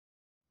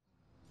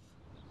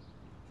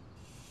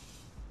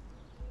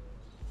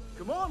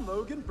Come on,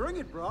 Logan, bring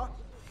it, brah.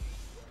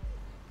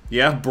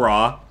 Yeah,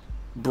 brah.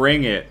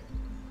 Bring it.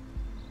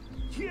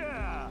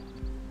 Yeah.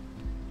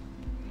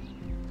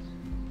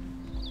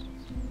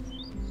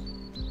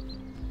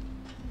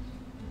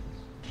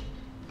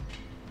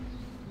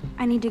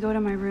 I need to go to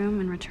my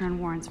room and return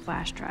Warren's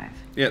flash drive.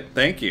 Yeah,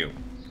 thank you.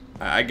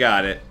 I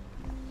got it.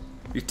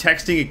 You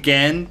texting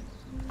again?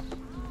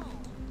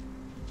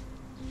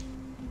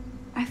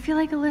 I feel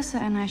like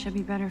Alyssa and I should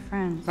be better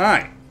friends.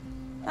 Hi.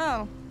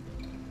 Oh.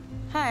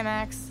 Hi,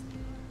 Max.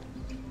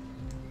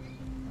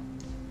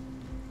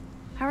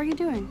 How are you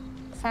doing?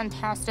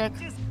 Fantastic.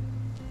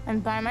 I'm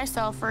by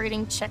myself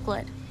reading chick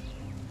lit.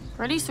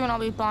 Pretty soon I'll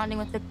be bonding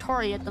with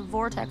Victoria at the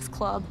Vortex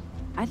Club.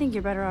 I think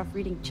you're better off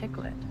reading chick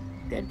lit.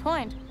 Good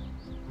point.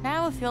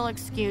 Now if you'll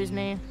excuse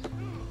me.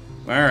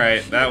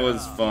 Alright, that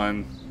was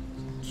fun.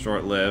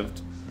 Short-lived.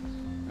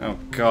 Oh,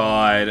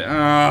 God.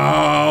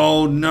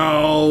 Oh,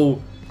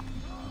 no.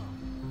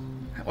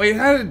 Wait,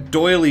 how did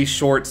doily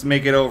shorts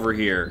make it over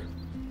here?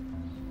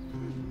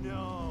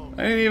 No.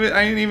 I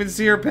didn't even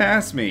see her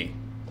pass me.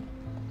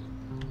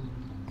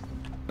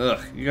 Ugh,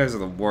 you guys are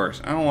the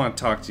worst. I don't want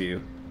to talk to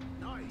you.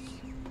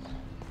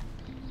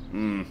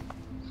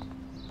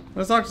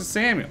 Let's talk to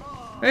Samuel.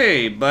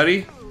 Hey,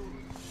 buddy.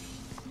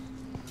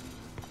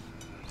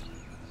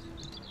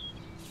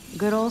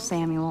 Good old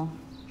Samuel.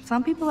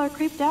 Some people are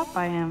creeped out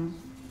by him.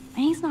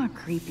 And he's not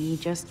creepy,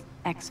 just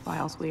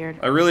X-Files weird.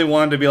 I really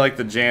wanted to be like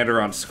the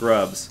janitor on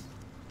Scrubs.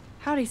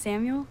 Howdy,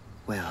 Samuel.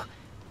 Well,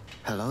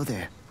 hello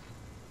there.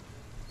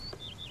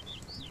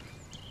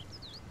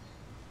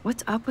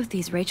 What's up with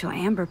these Rachel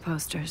Amber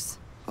posters?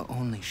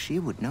 Only she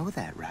would know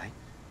that, right?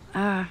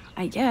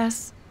 I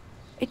guess.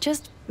 It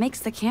just makes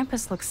the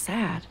campus look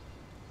sad.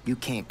 You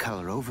can't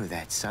color over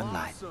that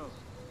sunlight. Awesome.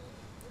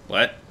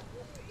 What?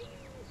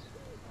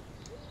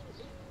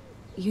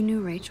 You knew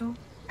Rachel?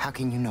 How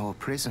can you know a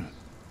prism?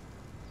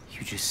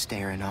 You just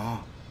stare in awe.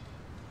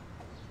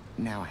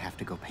 Now I have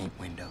to go paint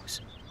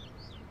windows.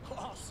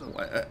 Awesome.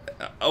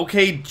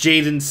 Okay,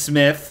 Jaden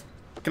Smith.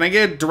 Can I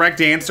get a direct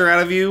answer out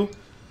of you?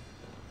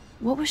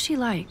 What was she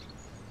like?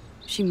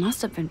 She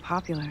must have been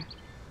popular.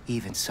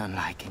 Even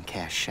sunlight can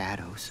cast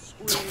shadows.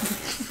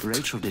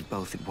 Rachel did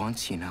both at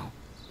once, you know.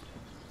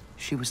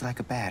 She was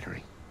like a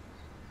battery.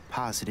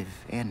 Positive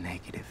and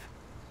negative.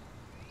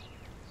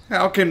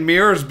 How can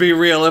mirrors be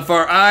real if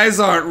our eyes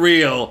aren't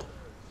real?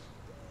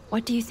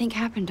 What do you think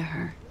happened to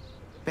her?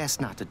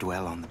 Best not to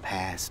dwell on the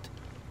past.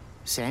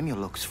 Samuel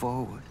looks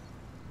forward.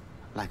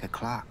 Like a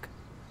clock.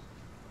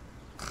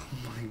 Oh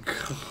my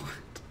God.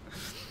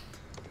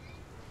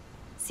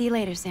 See you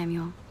later,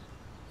 Samuel.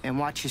 And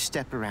watch your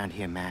step around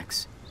here,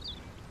 Max.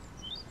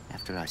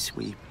 After I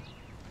sweep,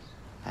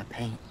 I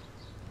paint.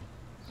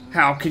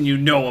 How can you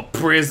know a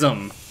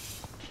prism?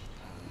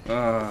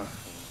 Oh,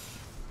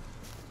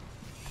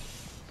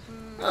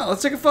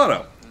 let's take a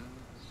photo.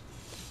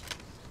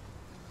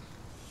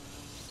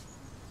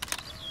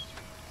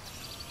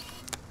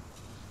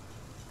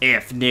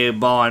 If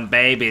newborn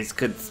babies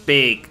could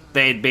speak,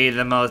 they'd be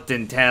the most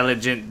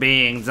intelligent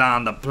beings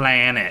on the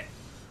planet.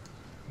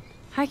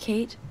 Hi,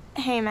 Kate.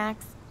 Hey,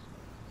 Max.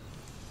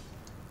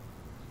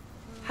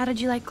 How did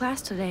you like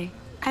class today?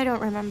 I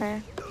don't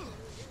remember.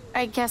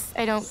 I guess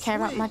I don't care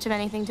about much of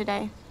anything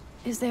today.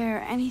 Is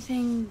there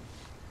anything...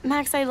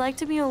 Max, I'd like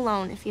to be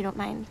alone if you don't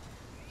mind.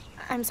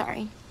 I'm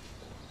sorry.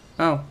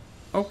 Oh,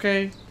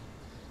 okay.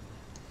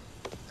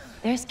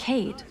 There's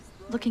Kate,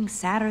 looking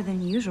sadder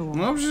than usual.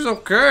 Well, she's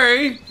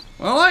okay.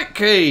 I like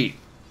Kate.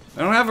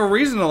 I don't have a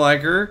reason to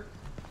like her.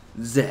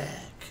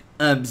 Zach.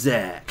 I'm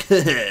Zach.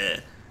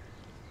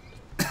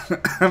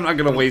 I'm not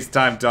gonna waste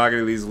time talking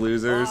to these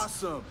losers.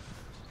 Awesome.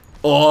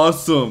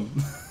 Awesome.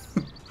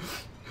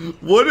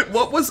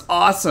 What was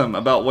awesome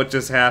about what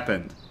just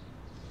happened?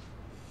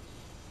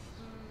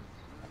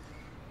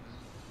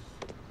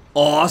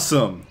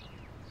 Awesome.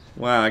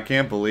 Wow, I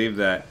can't believe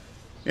that.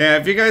 Yeah,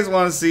 if you guys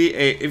want to see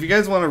if you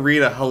guys want to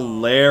read a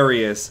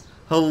hilarious,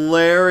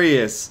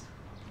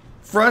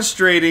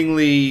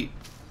 frustratingly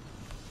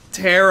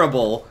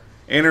terrible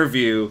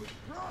interview,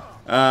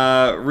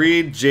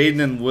 read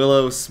Jaden and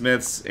Willow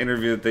Smith's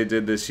interview that they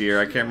did this year.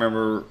 I can't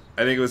remember.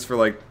 I think it was for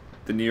like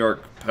the New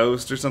York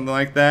Post or something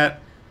like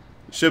that.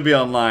 It should be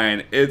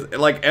online. It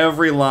like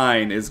every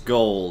line is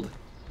gold.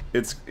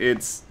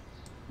 It's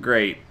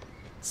great,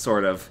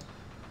 sort of.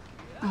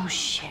 Oh,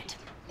 shit.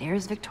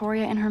 There's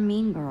Victoria and her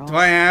mean girl. Do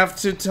I have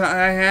to?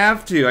 I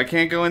have to. I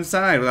can't go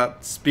inside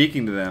without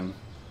speaking to them.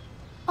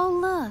 Oh,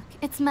 look.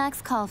 It's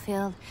Max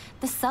Caulfield,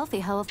 the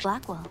selfie hoe of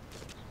Blackwell.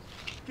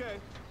 Okay.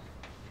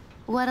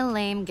 What a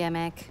lame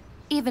gimmick.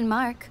 Even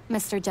Mark,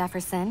 Mr.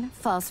 Jefferson,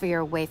 falls for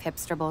your waif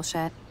hipster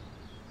bullshit.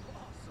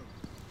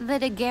 The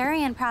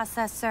Daguerrean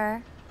process,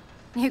 sir.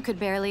 You could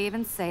barely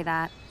even say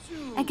that.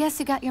 I guess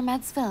you got your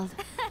meds filled.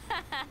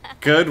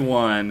 Good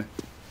one.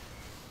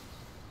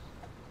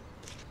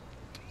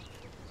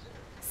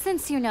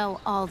 Since you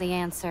know all the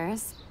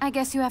answers, I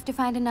guess you have to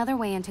find another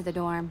way into the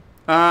dorm.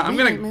 I'm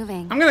We ain't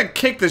moving. gonna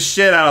kick the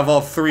shit out of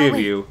all three of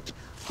wait. you.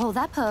 Hold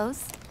that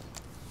pose.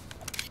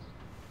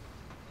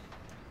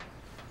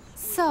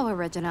 So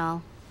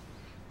original.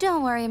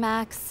 Don't worry,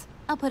 Max.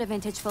 I'll put a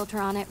vintage filter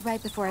on it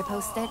right before I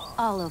post it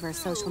all over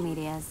social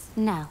medias.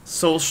 Now.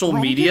 Social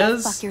when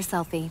medias? do you fuck your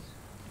selfie?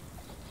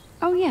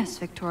 Oh yes,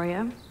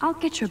 Victoria. I'll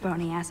get your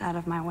bony ass out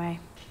of my way.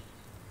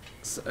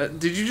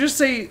 Did you just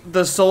say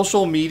the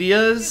social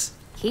medias?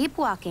 Keep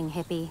walking,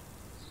 hippie.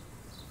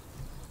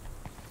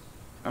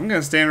 I'm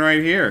gonna stand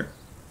right here.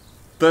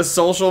 The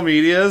social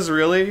medias,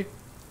 really?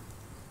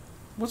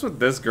 What's with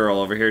this girl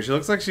over here? She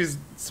looks like she's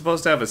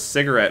supposed to have a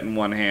cigarette in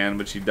one hand,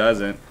 but she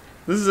doesn't.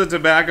 This is a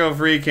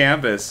tobacco-free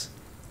campus.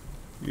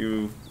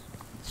 You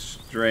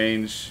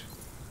strange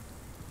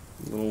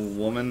little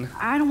woman.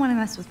 I don't want to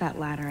mess with that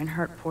ladder and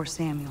hurt poor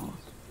Samuel.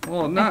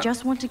 Well, I not...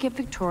 just want to get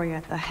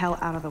Victoria the hell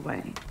out of the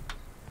way.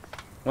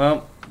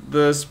 Well,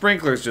 the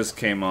sprinklers just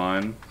came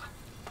on.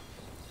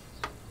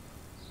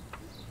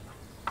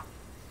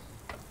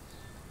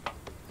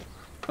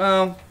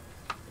 Well,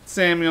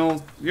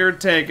 Samuel, you're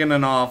taking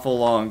an awful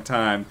long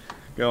time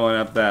going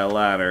up that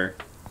ladder.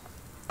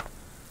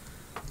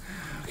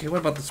 Okay, what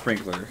about the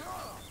sprinkler?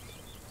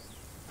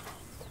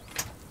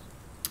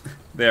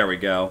 There we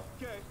go.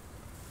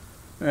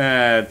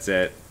 That's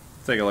it.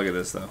 Let's take a look at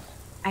this, though.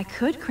 I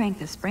could crank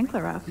the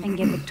sprinkler up and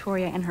give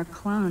Victoria and her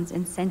clones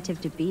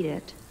incentive to beat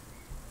it.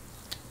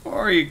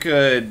 Or you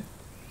could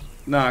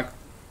knock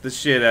the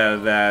shit out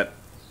of that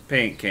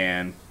paint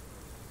can.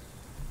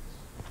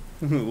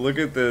 Look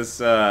at this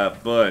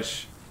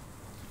bush.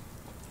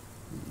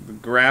 The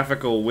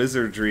graphical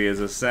wizardry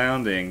is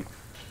astounding.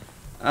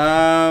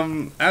 How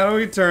do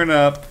we turn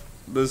up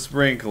the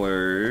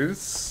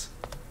sprinklers?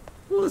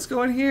 Ooh, let's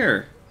go in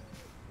here.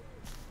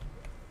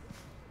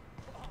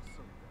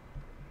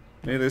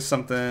 Maybe there's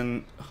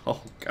something...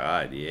 Oh,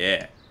 God,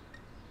 yeah.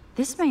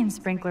 This main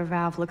sprinkler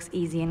valve looks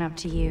easy enough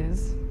to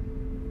use.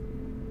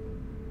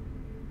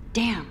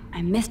 Damn,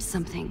 I missed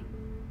something.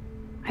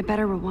 I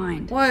better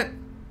rewind. What?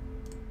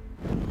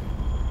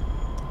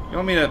 You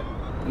want me to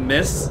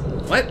miss?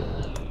 What?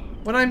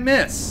 What'd I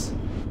miss?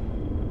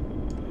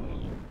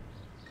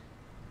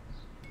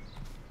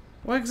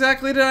 What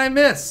exactly did I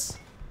miss?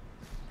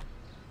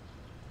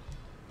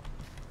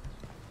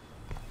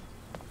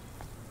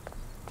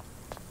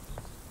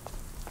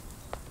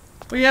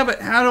 Well, yeah,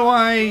 but how do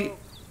I...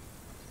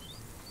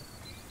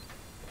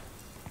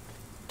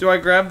 Do I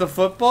grab the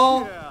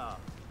football? Yeah.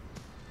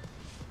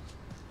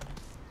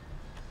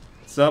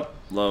 What's up,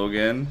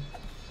 Logan?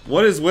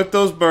 What is with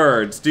those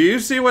birds? Do you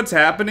see what's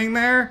happening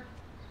there?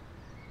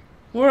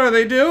 What are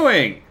they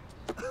doing?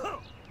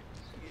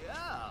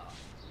 Yeah.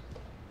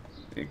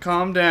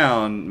 Calm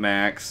down,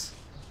 Max.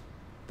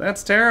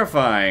 That's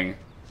terrifying.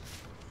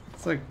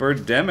 It's like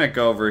Birdemic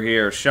over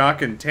here.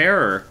 Shock and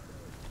terror.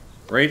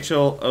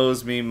 Rachel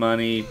owes me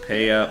money.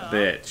 Pay up,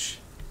 bitch.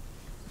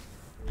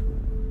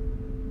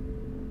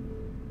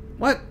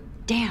 What?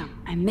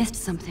 Damn, I missed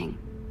something.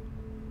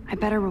 I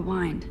better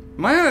rewind.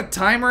 Am I on a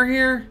timer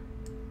here?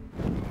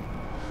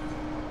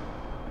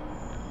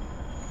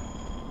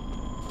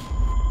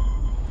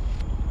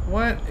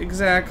 What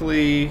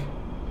exactly?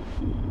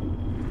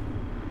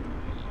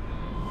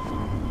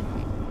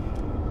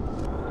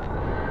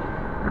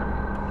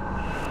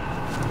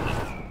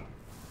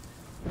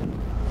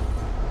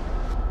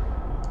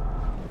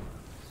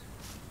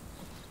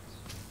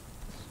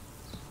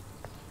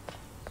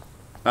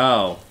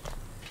 Oh.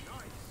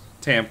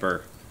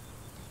 Tamper.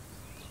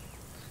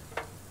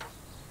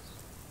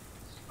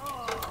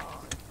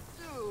 Oh,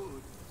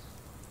 dude.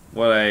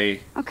 What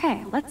a...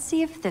 Okay, let's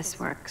see if this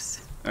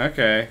works.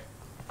 Okay.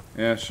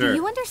 Yeah, sure. Do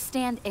you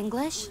understand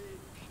English?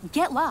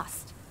 Get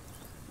lost.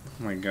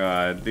 Oh my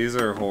god, these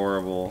are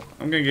horrible.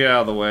 I'm gonna get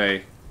out of the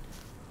way.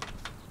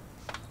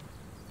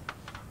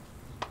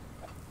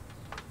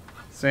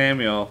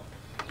 Samuel,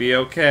 be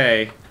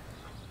okay.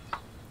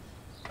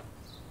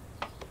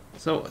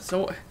 So,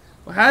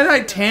 how did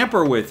I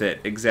tamper with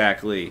it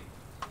exactly?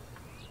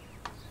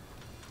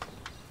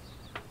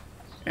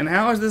 And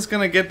how is this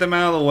gonna get them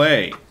out of the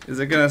way? Is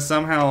it gonna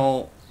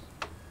somehow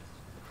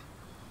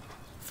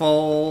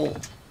fall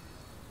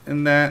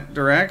in that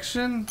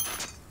direction?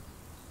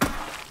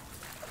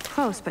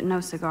 Close, but no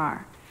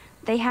cigar.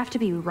 They have to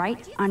be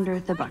right under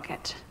the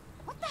bucket.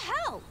 What the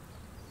hell?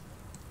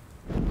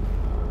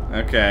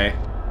 Okay.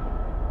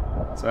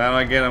 So how do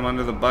I get them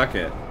under the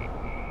bucket?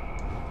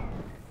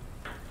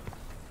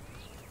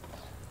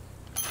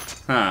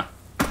 Huh.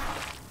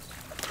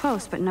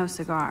 Close, but no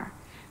cigar.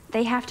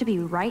 They have to be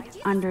right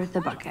under the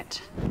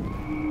bucket.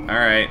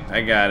 Alright,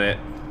 I got it.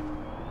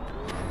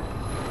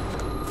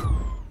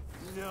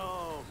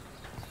 No.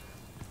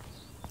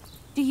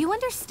 Do you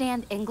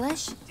understand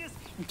English?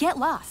 Get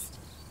lost.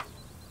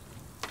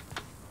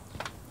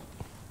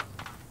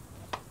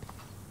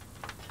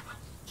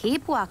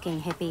 Keep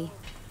walking, hippie.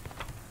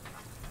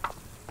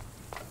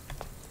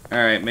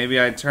 Alright,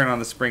 maybe I turn on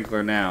the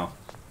sprinkler now.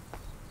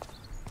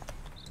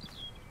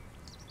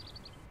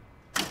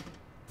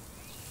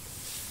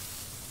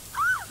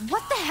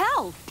 What the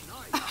hell?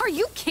 Are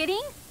you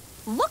kidding?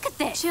 Look at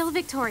this. Chill,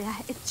 Victoria.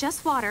 It's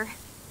just water.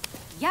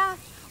 Yeah,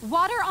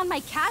 water on my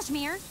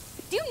cashmere.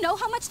 Do you know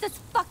how much this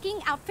fucking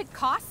outfit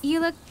costs?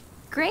 You look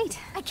Great.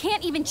 I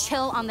can't even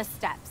chill on the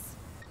steps.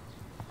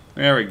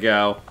 There we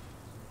go.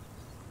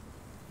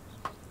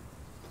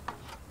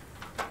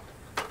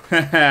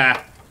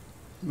 Haha.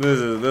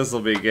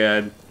 This'll be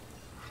good.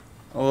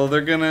 Although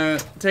they're gonna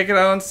take it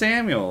out on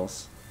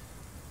Samuels.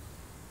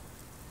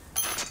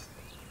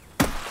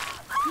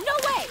 No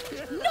way!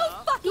 No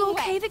fucking You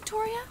okay, way!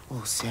 Victoria?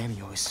 Oh,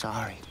 Samuel is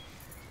sorry.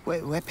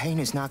 Wet paint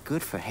is not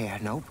good for hair,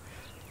 nope.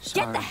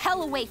 Sorry. Get the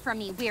hell away from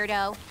me,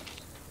 weirdo.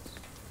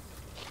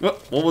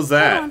 What was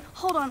that?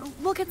 Hold on.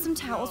 We'll get some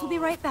towels. We'll be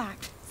right back.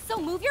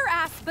 So move your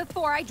ass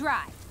before I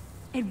drive.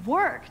 It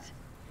worked.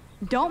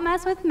 Don't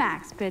mess with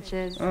Max,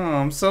 bitches. Oh,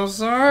 I'm so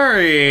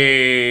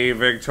sorry,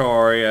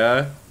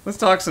 Victoria. Let's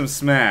talk some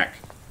smack.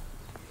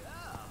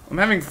 I'm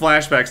having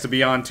flashbacks to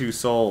Beyond Two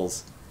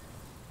Souls.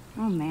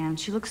 Oh man,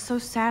 she looks so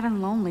sad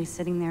and lonely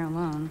sitting there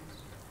alone.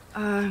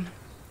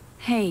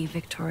 Hey,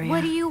 Victoria.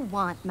 What do you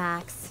want,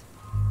 Max?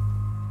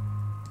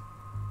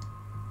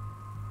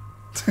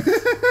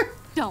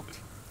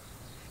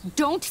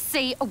 Don't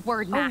say a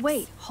word, Max. Oh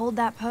wait, hold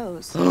that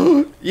pose.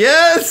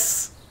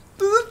 Yes!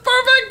 This is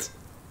perfect!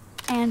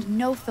 And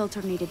no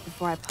filter needed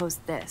before I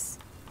post this.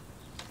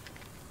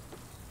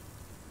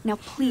 Now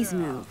please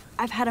move.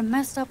 I've had a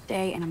messed up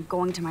day and I'm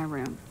going to my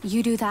room.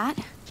 You do that?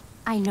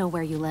 I know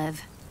where you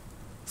live.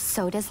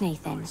 So does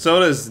Nathan.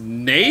 So does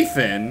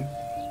Nathan?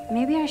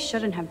 Maybe I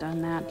shouldn't have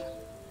done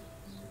that.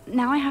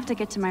 Now I have to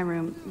get to my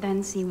room,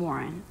 then see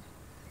Warren.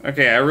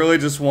 Okay, I really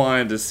just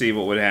wanted to see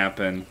what would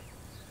happen.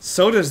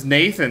 So does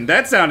Nathan.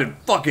 That sounded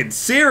fucking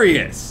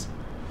serious.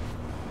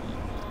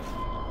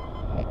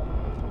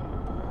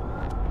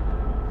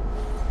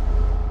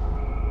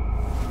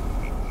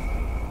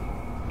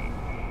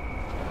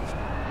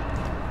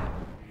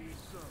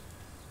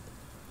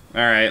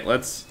 Alright,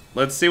 let's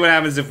see what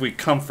happens if we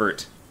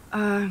comfort.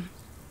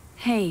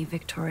 Hey,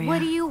 Victoria. What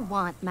do you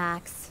want,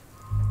 Max?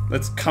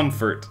 Let's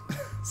comfort.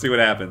 See what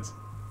happens.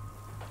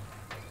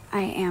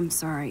 I am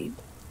sorry.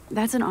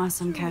 That's an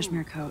awesome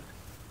cashmere coat.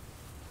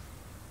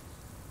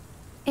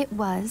 It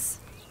was.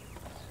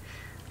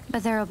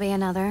 But there'll be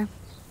another.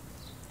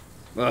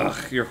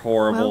 Ugh, you're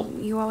horrible.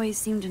 Well, you always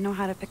seem to know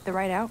how to pick the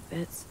right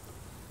outfits.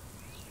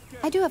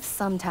 I do have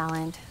some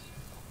talent.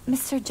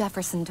 Mr.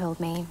 Jefferson told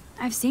me.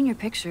 I've seen your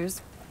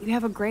pictures. You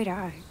have a great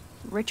eye.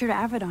 Richard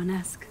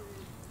Avedon-esque.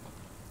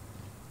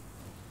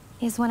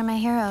 He's one of my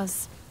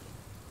heroes.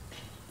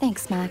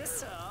 Thanks,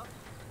 Max.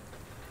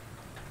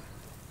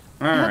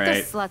 I hope Alright.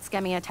 those sluts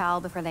get me a towel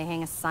before they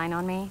hang a sign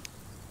on me.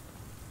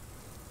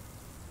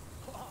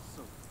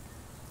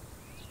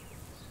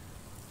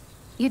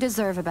 You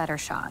deserve a better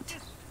shot.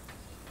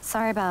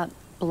 Sorry about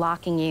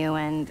blocking you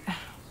and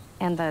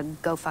the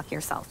go fuck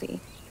your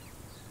selfie.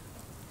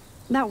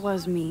 That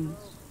was mean,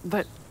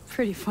 but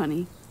pretty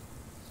funny.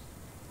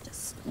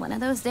 Just one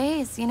of those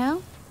days, you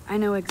know? I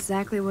know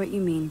exactly what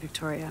you mean,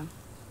 Victoria.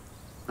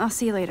 I'll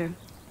see you later.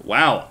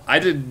 Wow, I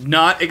did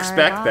not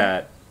expect Alright.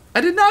 that.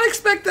 I did not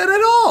expect that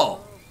at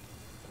all.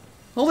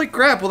 Holy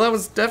crap, well that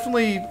was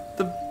definitely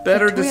the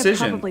better Victoria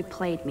decision. probably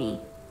played me.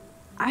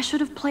 I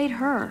should have played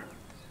her.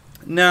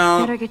 No.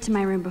 Better get to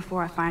my room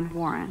before I find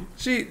Warren.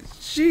 She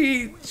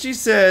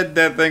said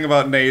that thing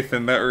about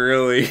Nathan that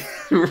really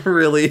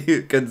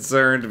really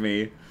concerned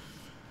me.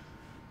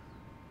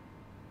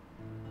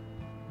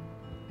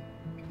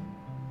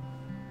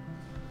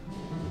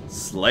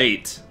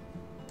 Slate.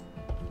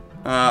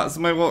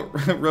 Somebody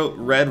wrote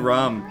red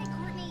rum.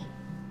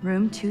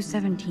 Room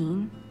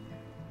 217?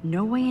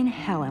 No way in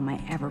hell am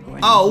I ever going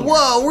Oh, in here.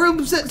 whoa, room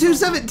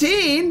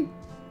 217?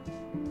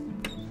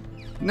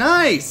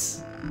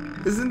 Nice.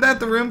 Isn't that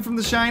the room from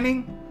The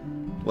Shining?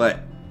 What?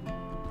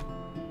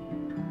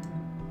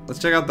 Let's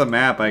check out the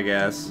map, I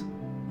guess.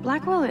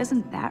 Blackwell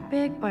isn't that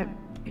big, but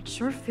it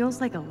sure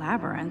feels like a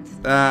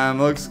labyrinth.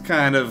 Looks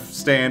kind of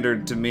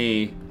standard to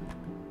me.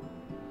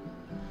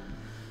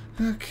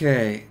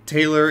 Okay,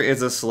 Taylor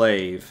is a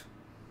slave.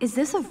 Is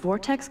this a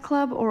Vortex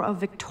Club or a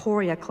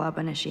Victoria Club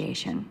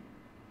initiation?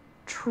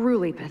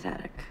 Truly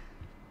pathetic.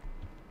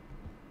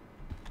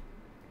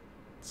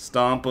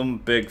 Stomp 'em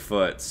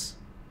Bigfoots.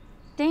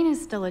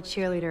 Dana's still a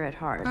cheerleader at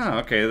heart. Oh,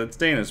 okay, that's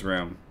Dana's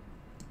room.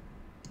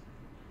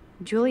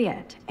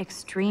 Juliet,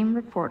 extreme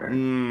reporter.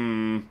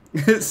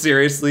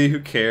 Seriously, who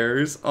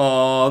cares?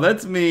 Aw,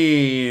 that's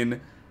mean.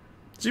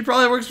 She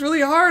probably works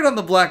really hard on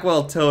the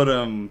Blackwell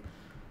totem.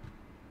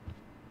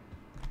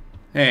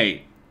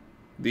 Hey,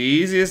 the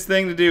easiest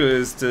thing to do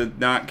is to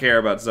not care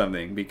about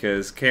something,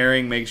 because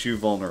caring makes you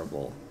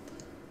vulnerable.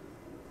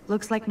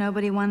 Looks like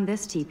nobody won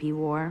this TP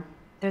war.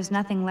 There's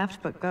nothing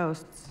left but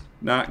ghosts.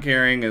 Not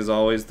caring is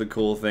always the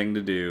cool thing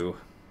to do.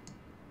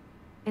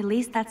 At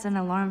least that's an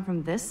alarm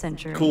from this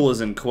century. Cool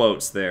is in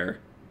quotes there.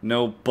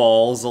 No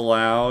balls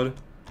allowed.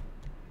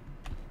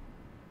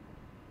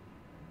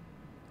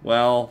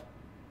 Well,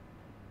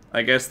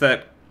 I guess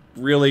that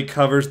really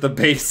covers the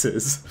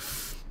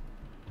bases.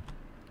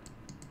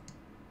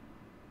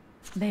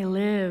 They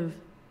live.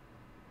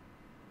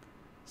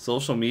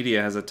 Social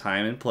media has a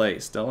time and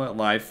place. Don't let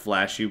life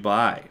flash you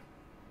by.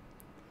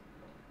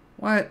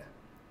 What?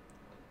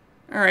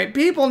 Alright,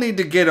 people need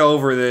to get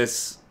over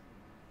this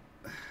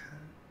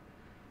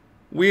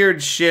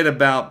weird shit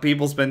about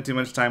people spend too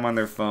much time on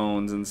their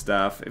phones and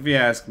stuff, if you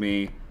ask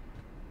me.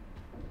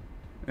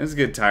 I just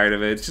get tired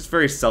of it. It's just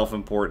very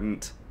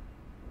self-important.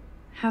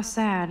 How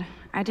sad.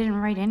 I didn't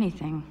write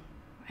anything.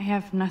 I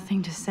have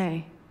nothing to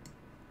say.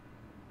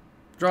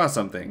 Draw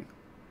something.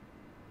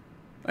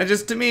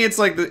 To me, it's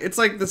like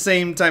the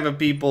same type of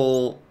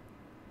people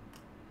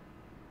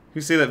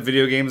who say that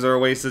video games are a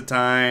waste of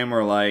time,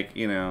 or like,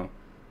 you know,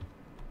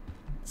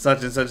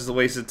 such and such is a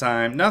waste of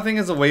time. Nothing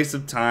is a waste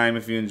of time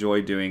if you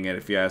enjoy doing it,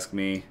 if you ask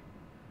me.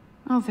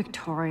 Oh,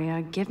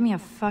 Victoria, give me a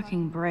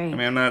fucking break. I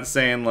mean, I'm not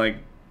saying, like,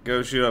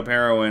 go shoot up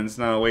heroin. It's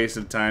not a waste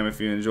of time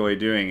if you enjoy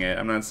doing it.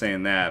 I'm not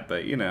saying that,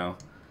 but, you know.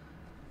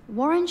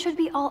 Warren should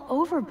be all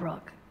over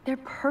Brooke. They're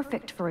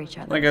perfect for each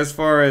other. Like, as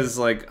far as,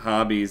 like,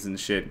 hobbies and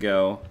shit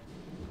go.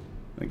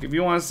 Like, if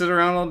you want to sit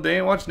around all day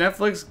and watch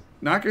Netflix,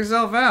 knock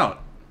yourself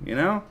out, you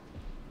know?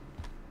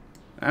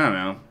 I don't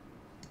know.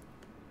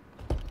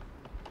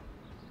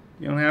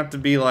 You don't have to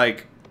be,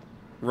 like,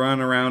 run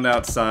around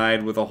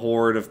outside with a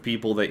horde of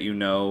people that you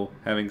know,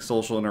 having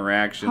social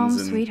interactions.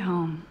 Home sweet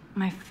home.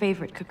 My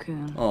favorite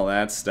cocoon. All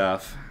that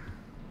stuff.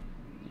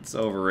 It's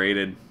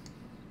overrated.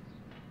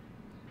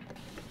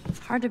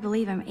 Hard to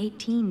believe I'm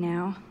 18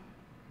 now.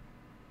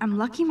 I'm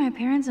lucky my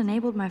parents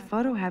enabled my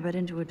photo habit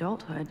into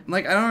adulthood.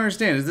 Like, I don't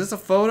understand. Is this a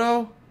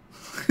photo?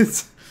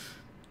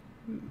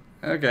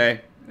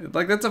 Okay.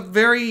 Like, that's a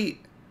very...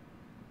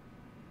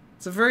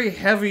 It's a very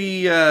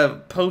heavy,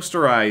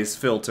 posterized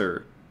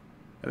filter.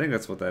 I think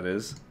that's what that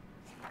is.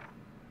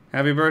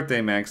 Happy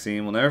birthday,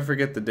 Maxine. We'll never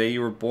forget the day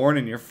you were born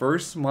and your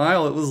first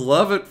smile. It was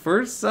love at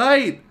first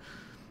sight.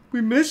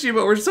 We miss you,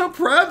 but we're so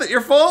proud that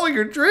you're following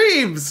your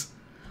dreams.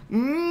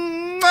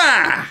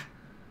 Mwah!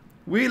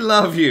 We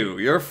love you.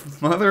 Your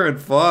mother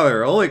and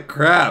father. Holy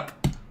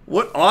crap.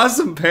 What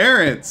awesome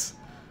parents.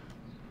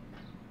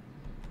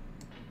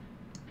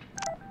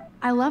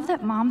 I love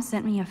that Mom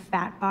sent me a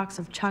fat box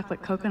of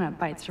chocolate coconut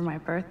bites for my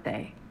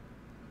birthday.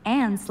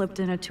 And slipped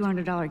in a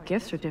 $200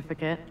 gift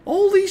certificate.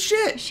 Holy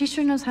shit. She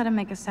sure knows how to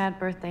make a sad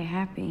birthday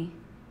happy.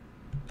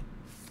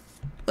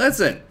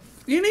 Listen,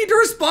 you need to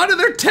respond to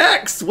their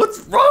texts.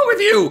 What's wrong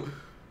with you?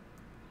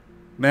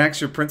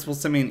 Max, your principal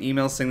sent me an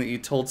email saying that you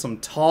told some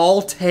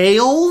tall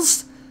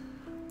tales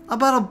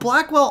about a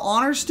Blackwell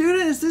honor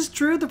student. Is this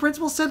true? The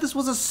principal said this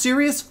was a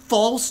serious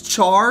false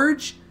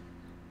charge.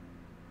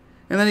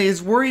 And then he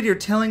is worried you're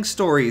telling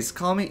stories.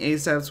 Call me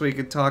ASAP so we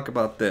can talk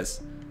about this.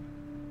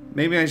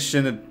 Maybe I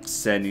shouldn't have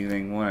said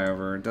anything.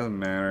 Whatever. It doesn't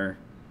matter.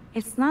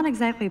 It's not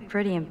exactly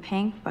pretty and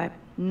pink, but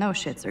no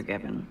shits are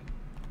given.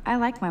 I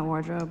like my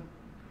wardrobe.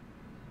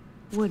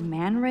 Would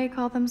Man Ray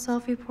call them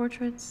selfie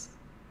portraits?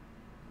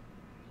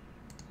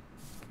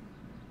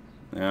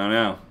 I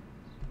don't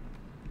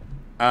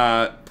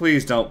know.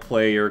 Please don't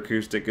play your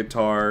acoustic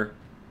guitar.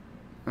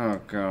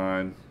 Oh,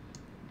 God.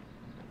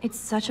 It's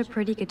such a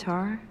pretty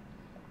guitar.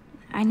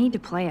 I need to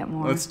play it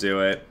more. Let's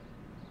do it.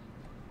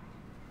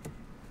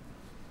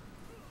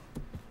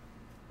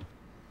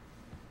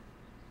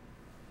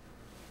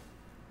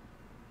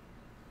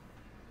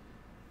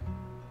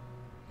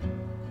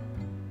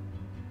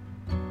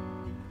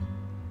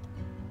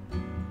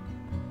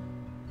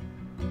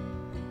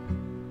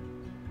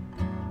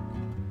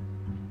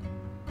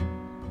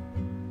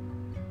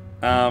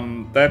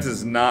 That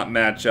does not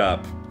match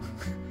up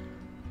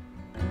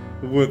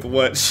with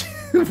what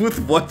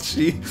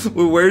she,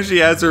 where she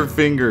has her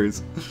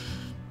fingers.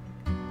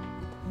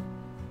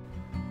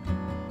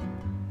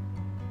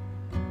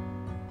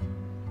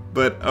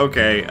 But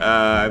okay,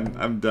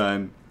 I'm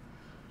done.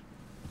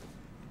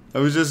 I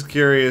was just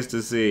curious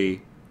to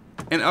see.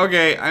 And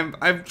okay,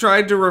 I've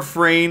tried to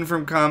refrain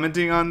from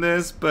commenting on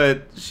this,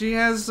 but she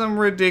has some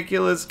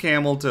ridiculous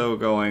camel toe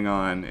going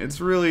on. It's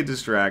really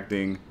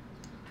distracting.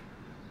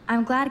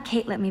 I'm glad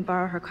Kate let me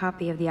borrow her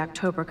copy of The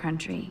October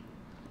Country.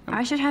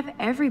 I should have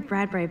every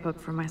Bradbury book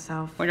for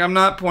myself. Like, I'm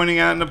not pointing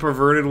out in a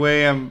perverted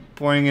way, I'm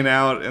pointing it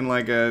out in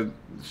like a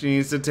she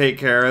needs to take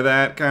care of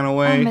that kind of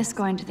way. I miss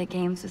going to the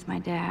games with my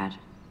dad.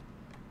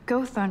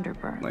 Go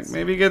Thunderbirds. Like,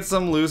 maybe get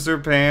some looser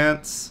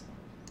pants.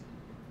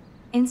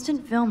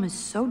 Instant film is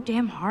so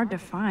damn hard to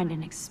find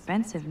and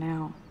expensive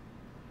now.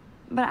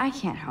 But I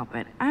can't help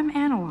it. I'm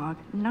analog,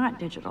 not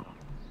digital.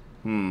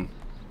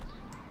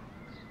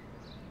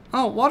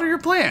 Oh, water your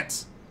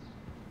plants.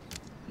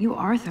 You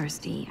are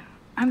thirsty.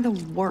 I'm the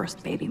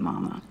worst baby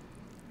mama.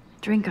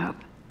 Drink up.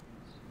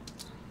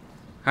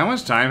 How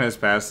much time has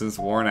passed since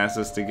Warren asked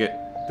us to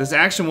get... This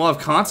action will have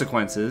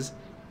consequences.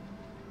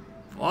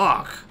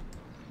 Fuck.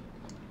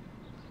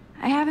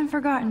 I haven't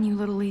forgotten you,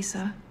 little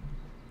Lisa.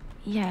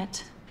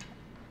 Yet.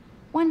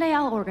 One day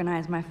I'll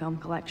organize my film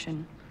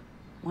collection.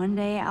 One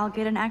day I'll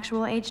get an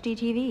actual HD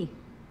TV.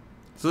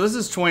 So this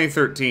is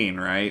 2013,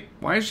 right?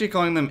 Why is she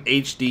calling them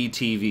HD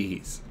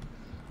TVs?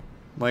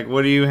 Like,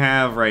 what do you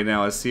have right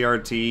now? A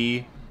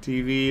CRT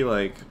TV?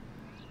 Like,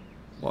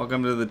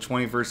 welcome to the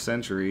 21st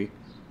century.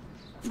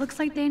 Looks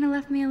like Dana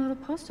left me a little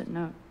post-it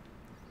note.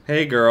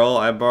 Hey girl,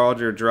 I borrowed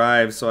your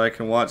drive so I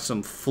can watch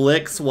some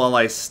flicks while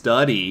I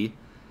study.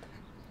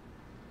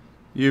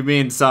 You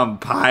mean some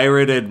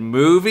pirated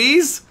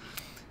movies?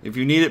 If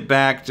you need it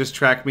back, just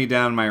track me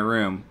down in my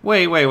room.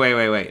 Wait.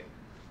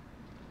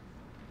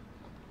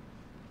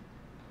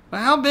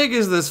 How big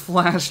is this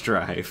flash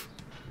drive?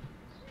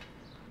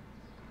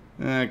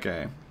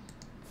 Okay.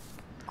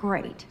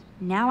 Great.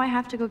 Now I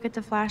have to go get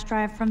the flash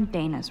drive from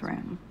Dana's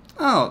room.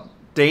 Oh,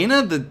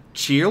 Dana, the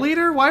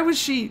cheerleader? Why was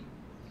she...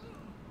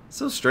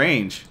 So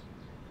strange.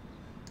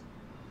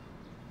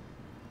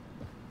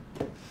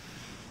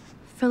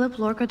 Philip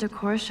Lorca de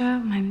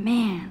Corsia, my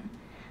man.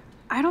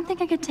 I don't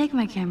think I could take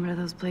my camera to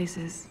those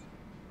places.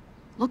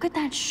 Look at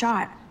that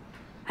shot.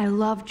 I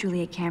love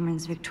Juliet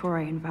Cameron's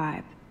Victorian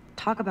vibe.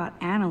 Talk about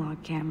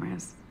analog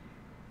cameras.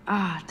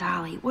 Ah,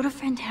 Dolly, what a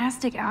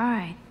fantastic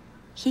eye.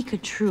 He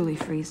could truly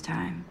freeze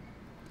time.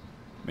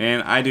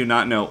 Man, I do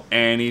not know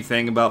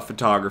anything about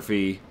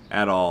photography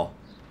at all.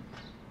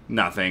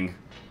 Nothing.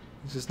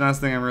 It's just not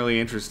something I'm really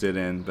interested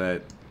in,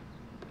 but...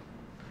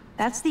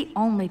 That's the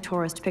only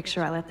tourist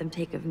picture I let them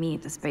take of me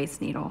at the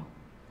Space Needle.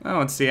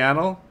 Oh, in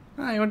Seattle?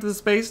 Oh, you went to the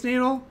Space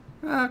Needle?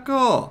 Ah,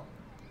 cool.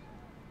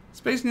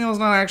 Space Needle's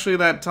not actually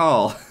that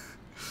tall.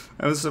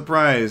 I was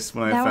surprised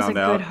when I found out.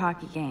 That was a good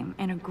hockey game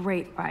and a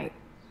great fight.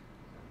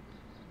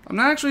 I'm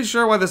not actually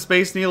sure why the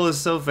Space Needle is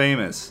so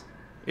famous.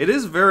 It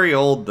is very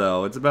old,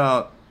 though. It's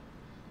about...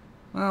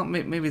 Well,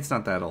 maybe it's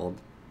not that old.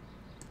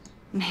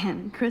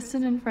 Man,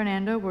 Kristen and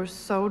Fernando were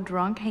so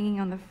drunk hanging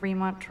on the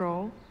Fremont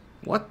Troll.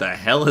 What the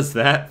hell is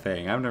that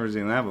thing? I've never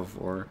seen that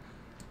before.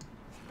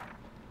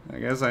 I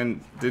guess I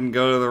didn't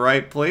go to the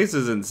right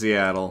places in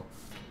Seattle.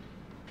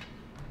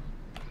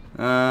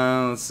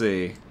 Let's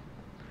see.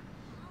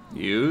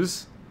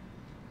 Use?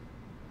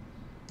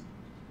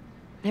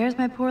 There's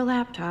my poor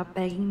laptop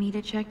begging me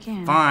to check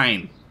in.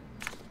 Fine.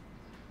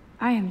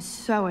 I am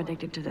so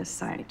addicted to this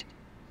site.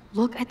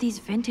 Look at these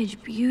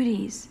vintage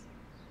beauties.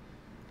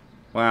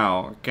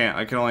 Wow,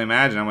 I can only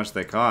imagine how much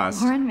they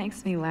cost. Lauren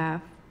makes me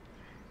laugh.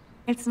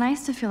 It's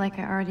nice to feel like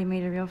I already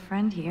made a real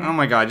friend here. Oh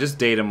my god, just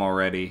date him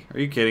already. Are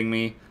you kidding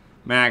me?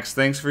 Max,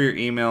 thanks for your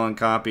email and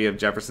copy of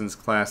Jefferson's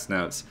class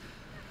notes.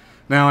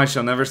 Now I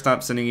shall never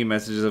stop sending you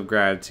messages of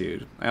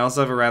gratitude. I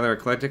also have a rather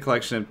eclectic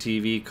collection of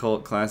TV,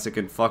 cult, classic,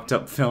 and fucked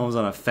up films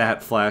on a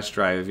fat flash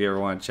drive if you ever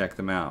want to check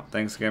them out.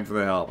 Thanks again for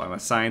the help. I'm a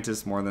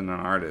scientist more than an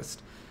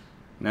artist.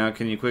 Now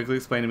can you quickly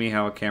explain to me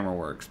how a camera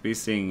works? Be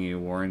seeing you,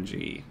 Warren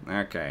G.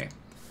 Okay.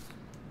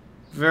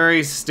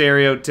 Very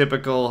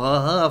stereotypical,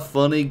 haha,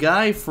 funny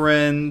guy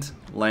friend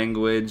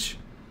language.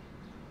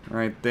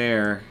 Right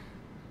there.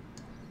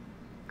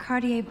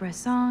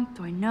 Cartier-Bresson,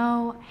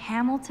 Doisneau,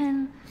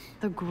 Hamilton,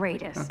 the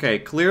greatest. Okay,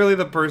 clearly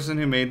the person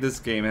who made this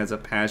game has a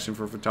passion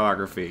for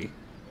photography.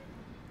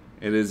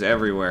 It is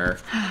everywhere.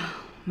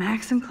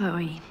 Max and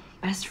Chloe,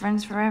 best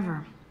friends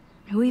forever.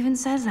 Who even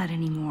says that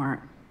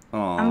anymore?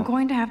 Aww. I'm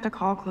going to have to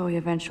call Chloe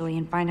eventually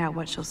and find out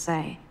what she'll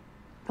say.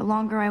 The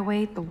longer I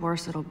wait, the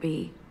worse it'll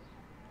be.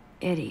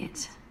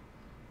 Idiot.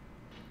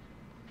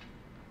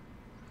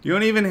 You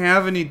don't even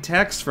have any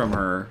text from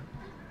her.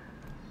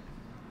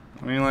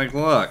 I mean, like,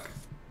 look.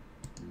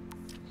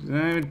 She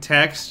didn't even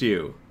text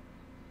you.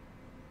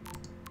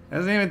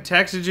 Hasn't even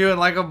texted you in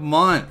like a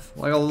month.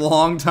 Like a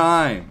long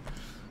time.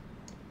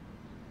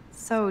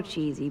 So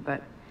cheesy,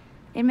 but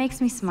it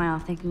makes me smile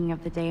thinking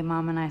of the day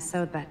Mom and I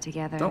sewed that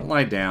together. Don't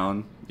lie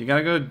down. You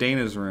gotta go to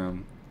Dana's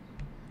room.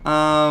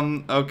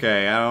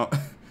 Okay, I don't...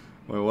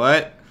 Wait,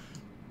 what?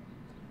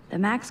 The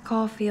Max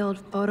Caulfield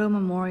Photo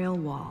Memorial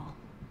Wall.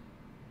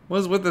 What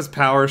is with this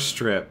power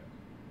strip?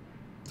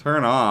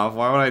 Turn off?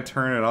 Why would I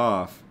turn it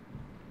off?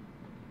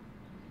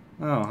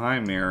 Oh, hi,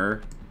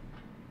 mirror.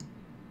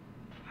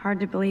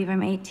 Hard to believe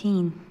I'm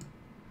 18.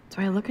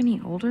 Do I look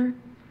any older?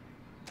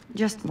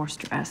 Just more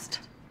stressed.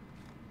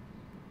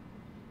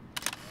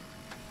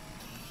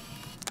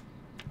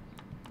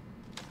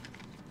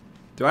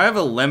 Do I have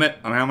a limit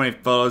on how many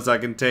photos I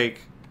can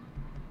take?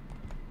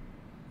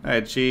 I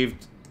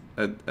achieved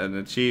an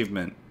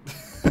achievement.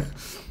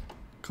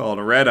 Called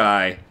a red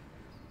eye.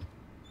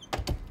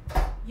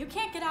 You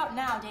can't get out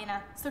now,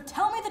 Dana, so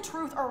tell me the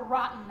truth or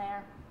rot in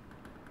there.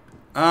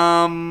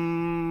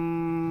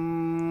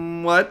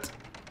 What?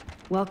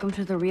 Welcome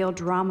to the real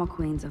drama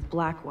queens of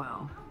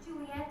Blackwell. Oh,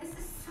 Juliet, this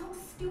is so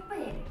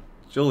stupid.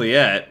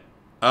 Juliet?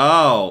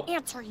 Oh.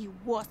 Answer, you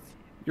wuss.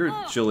 You're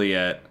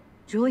Juliet.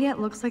 Juliet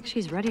looks like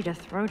she's ready to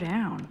throw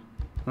down.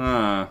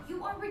 Huh.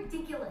 You are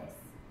ridiculous.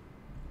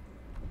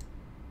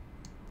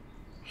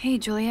 Hey,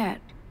 Juliet.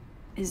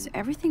 Is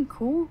everything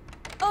cool?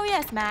 Oh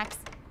yes, Max.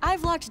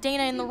 I've locked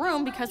Dana in the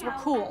room because we're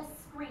cool.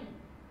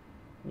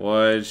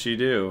 What did she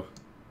do?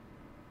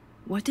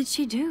 What did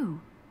she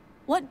do?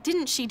 What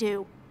didn't she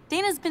do?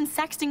 Dana's been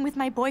sexting with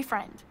my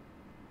boyfriend.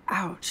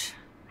 Ouch.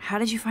 How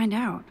did you find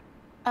out?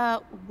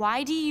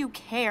 Why do you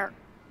care?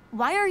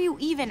 Why are you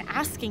even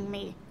asking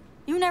me?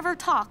 You never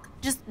talk,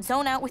 just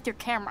zone out with your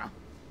camera.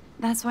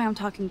 That's why I'm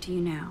talking to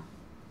you now.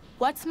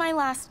 What's my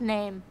last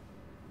name?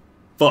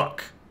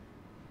 Fuck.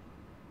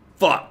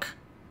 Fuck.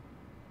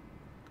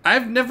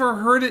 I've never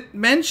heard it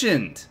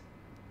mentioned.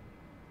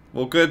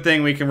 Well, good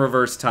thing we can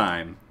reverse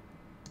time.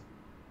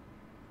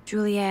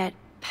 Juliet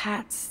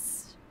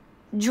Patson.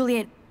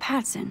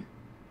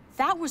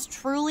 That was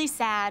truly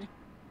sad.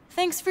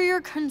 Thanks for your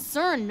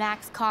concern,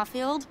 Max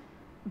Caulfield.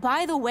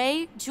 By the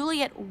way,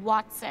 Juliet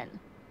Watson.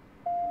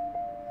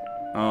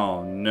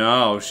 Oh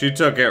no, she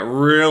took it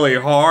really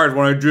hard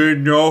when I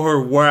didn't know her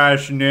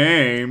last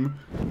name.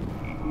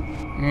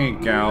 Hey,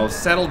 gal,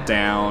 settle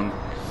down.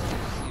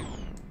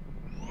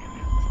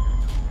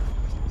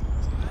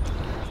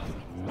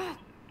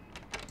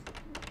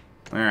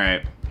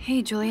 Alright.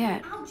 Hey,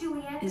 Juliet.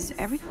 Is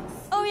everything...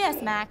 Oh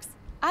yes, Max.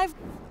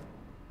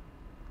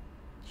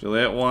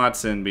 Juliet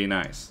Watson, be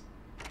nice.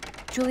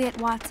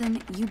 Juliet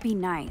Watson, you be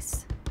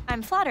nice.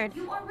 I'm flattered.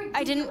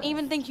 I didn't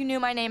even think you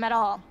knew my name at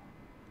all.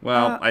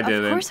 Well, I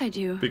didn't. Of course I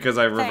do. Because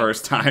I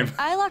reversed time.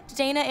 I locked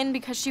Dana in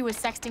because she was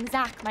sexting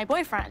Zach, my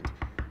boyfriend.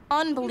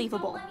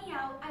 Unbelievable. If you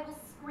don't let me out, I will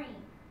scream.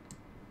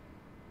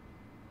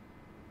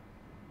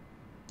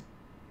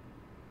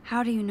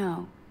 How do you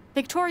know?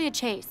 Victoria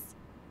Chase.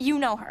 You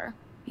know her.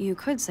 You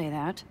could say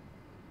that.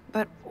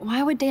 But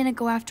why would Dana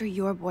go after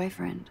your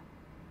boyfriend?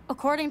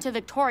 According to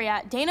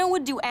Victoria, Dana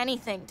would do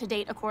anything to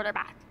date a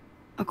quarterback.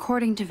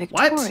 According to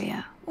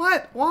Victoria.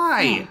 What?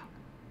 Why?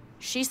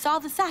 She saw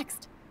the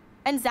sext.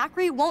 And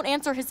Zachary won't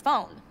answer his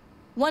phone.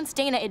 Once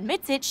Dana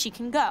admits it, she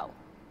can go.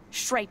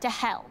 Straight to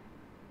hell.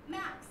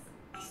 Max,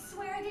 I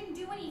swear I didn't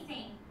do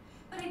anything.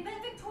 But I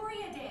bet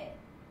Victoria did.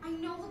 I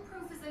know the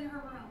proof is in her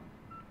room.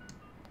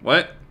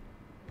 What?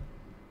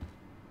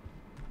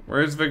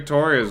 Where's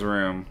Victoria's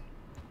room?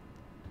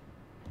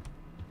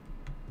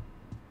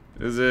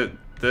 Is it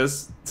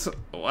this?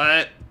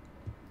 What?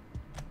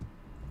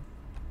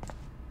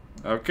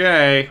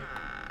 Okay.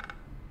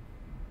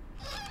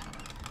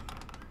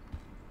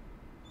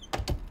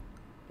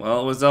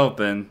 Well, it was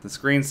open. The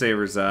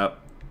screensaver's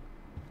up.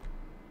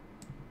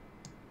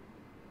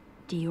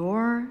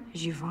 Dior,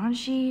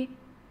 Givenchy.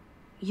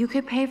 You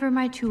could pay for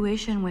my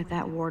tuition with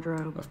that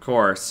wardrobe. Of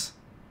course.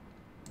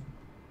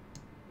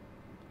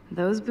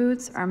 Those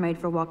boots are made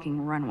for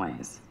walking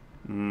runways.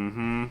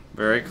 Mm-hmm.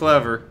 Very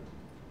clever.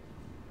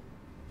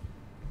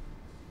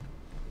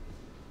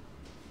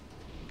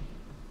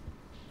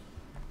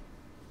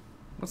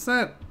 What's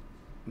that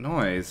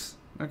noise?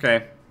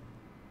 Okay.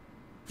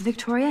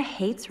 Victoria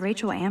hates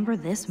Rachel Amber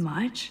this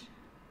much?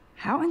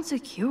 How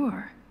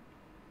insecure.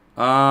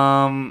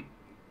 Well,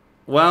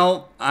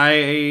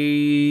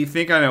 I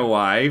think I know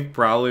why.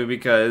 Probably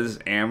because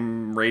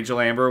Rachel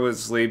Amber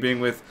was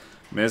sleeping with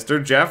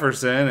Mr.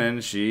 Jefferson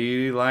and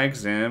she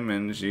likes him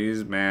and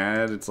she's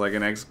mad. It's like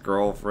an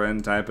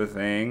ex-girlfriend type of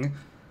thing.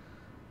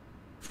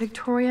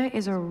 Victoria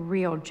is a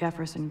real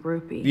Jefferson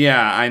groupie.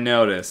 Yeah, I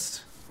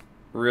noticed.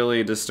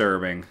 Really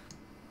disturbing.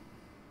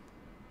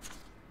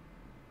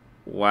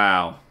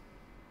 Wow.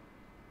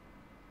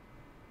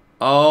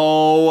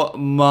 Oh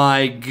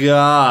my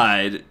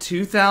god.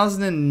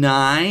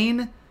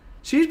 2009?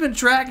 She's been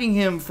tracking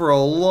him for a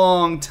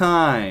long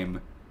time.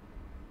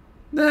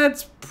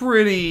 That's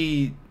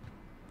pretty...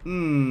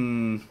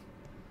 What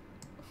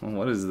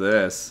is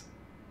this?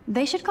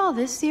 They should call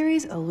this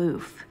series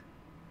aloof.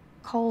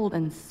 Cold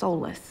and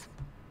soulless.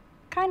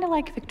 Kinda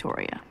like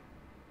Victoria.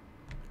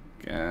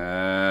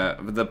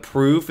 But the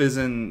proof is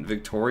in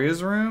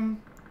Victoria's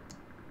room?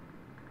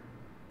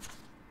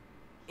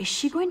 Is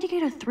she going to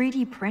get a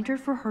 3D printer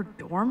for her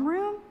dorm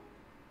room?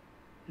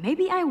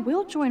 Maybe I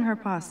will join her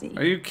posse.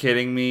 Are you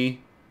kidding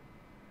me?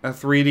 A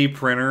 3D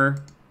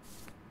printer?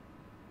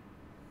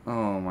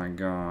 Oh my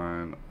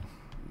god.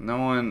 No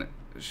one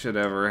should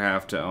ever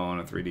have to own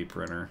a 3D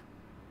printer.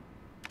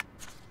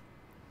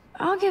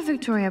 I'll give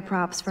Victoria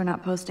props for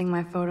not posting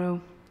my photo.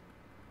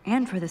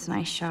 And for this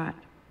nice shot.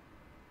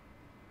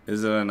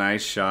 Is it a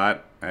nice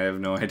shot? I have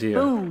no idea.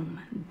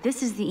 Boom!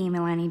 This is the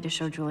email I need to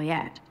show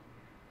Juliet.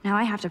 Now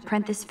I have to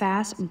print this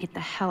fast and get the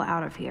hell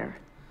out of here.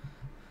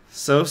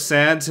 So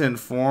sad to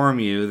inform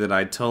you that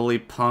I totally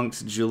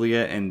punked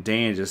Juliet and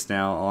Dana just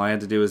now. All I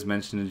had to do was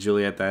mention to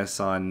Juliet that I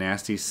saw a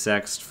nasty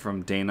sext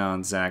from Dana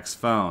on Zach's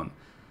phone.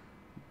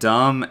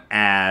 Dumb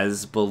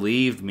as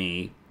believed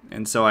me,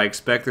 and so I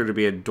expect there to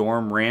be a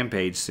dorm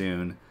rampage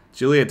soon.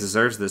 Juliet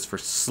deserves this for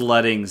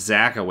slutting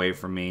Zach away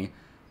from me.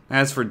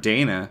 As for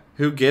Dana,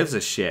 who gives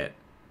a shit?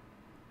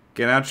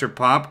 Get out your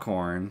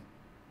popcorn.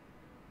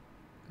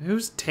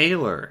 Who's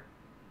Taylor?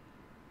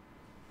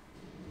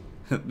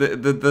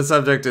 The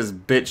subject is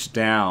bitch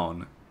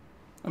down.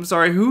 I'm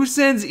sorry, who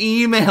sends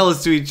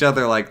emails to each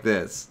other like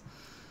this?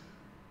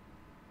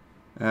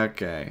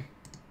 Okay.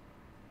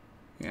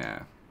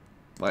 Yeah.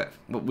 What?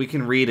 We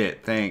can read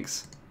it,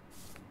 thanks.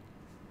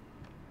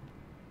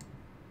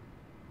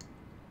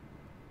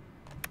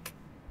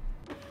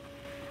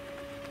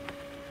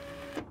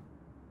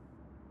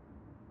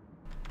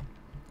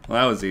 Well,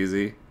 that was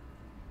easy.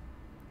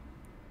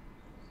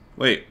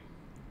 Wait,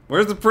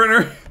 where's the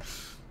printer?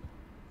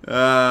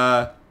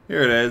 Here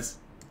it is.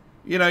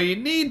 You know, you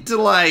need to,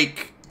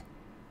 like,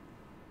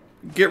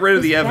 get rid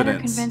of the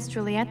evidence. Better convince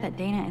Juliet that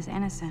Dana is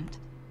innocent.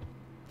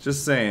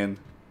 Just saying.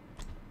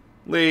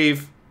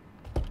 Leave.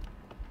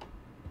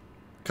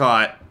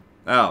 Caught.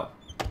 Oh.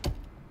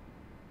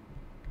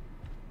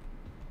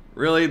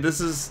 Really? This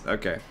is...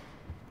 Okay.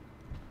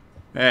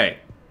 Hey.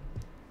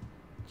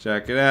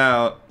 Check it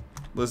out.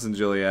 Listen,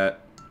 Juliet.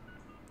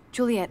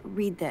 Juliet,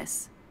 read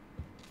this.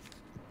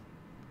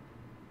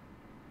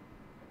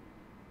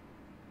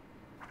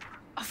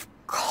 Of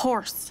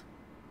course.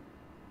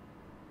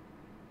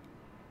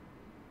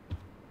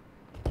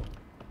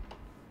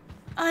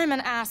 I'm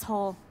an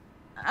asshole.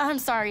 I'm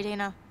sorry,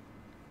 Dana.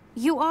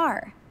 You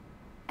are.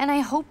 And I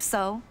hope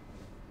so.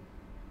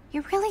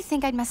 You really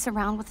think I'd mess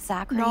around with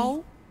Zachary?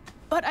 No,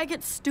 but I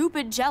get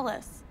stupid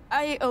jealous.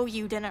 I owe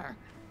you dinner.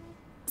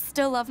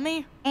 Still love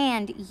me?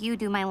 And you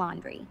do my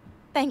laundry.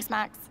 Thanks,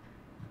 Max.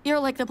 You're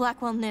like the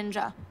Blackwell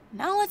Ninja.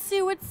 Now let's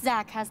see what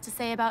Zach has to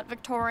say about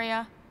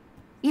Victoria.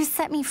 You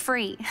set me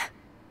free.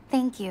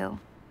 Thank you.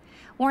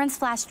 Warren's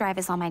flash drive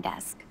is on my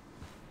desk.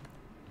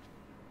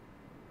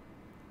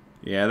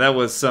 Yeah, that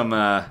was some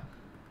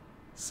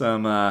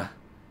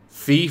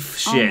thief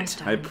shit Almost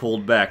done. I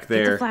pulled back Get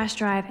there. the flash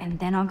drive, and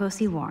then I'll go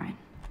see Warren.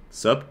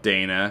 Sup,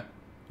 Dana?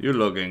 You're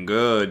looking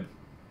good.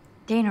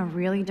 Dana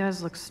really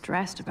does look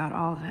stressed about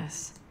all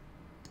this.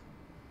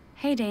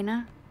 Hey,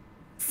 Dana.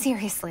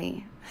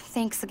 Seriously,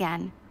 thanks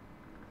again.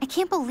 I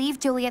can't believe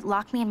Juliet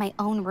locked me in my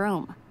own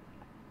room.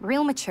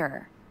 Real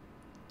mature.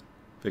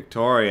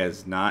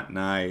 Victoria's not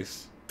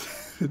nice.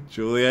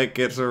 Juliet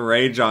gets her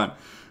rage on.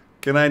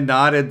 Can I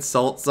not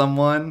insult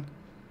someone?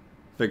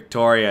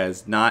 Victoria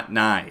is not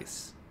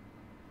nice.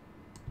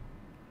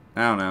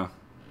 I don't know.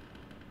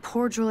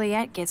 Poor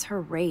Juliet gets her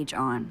rage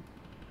on.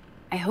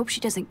 I hope she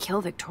doesn't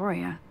kill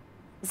Victoria.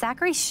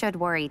 Zachary should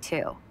worry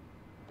too.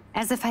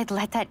 As if I'd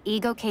let that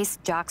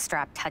ego-cased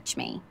jockstrap touch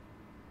me.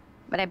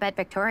 But I bet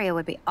Victoria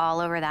would be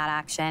all over that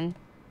action.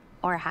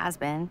 Or has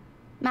been.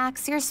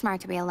 Max, you're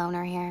smart to be a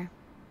loner here.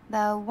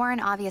 Though Warren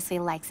obviously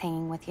likes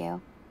hanging with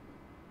you.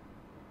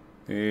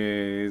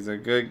 He's a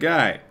good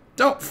guy.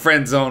 Don't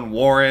friend zone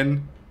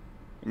Warren.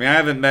 I mean, I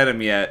haven't met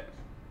him yet.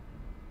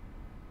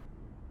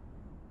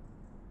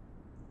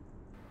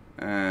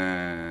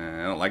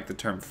 I don't like the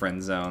term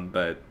friend zone,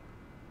 but...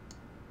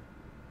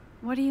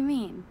 What do you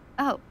mean?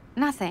 Oh,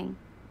 nothing.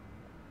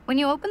 When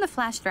you opened the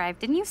flash drive,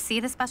 didn't you see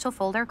the special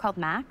folder called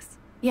Max?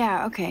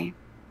 Yeah, okay.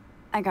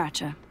 I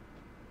gotcha.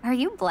 Are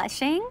you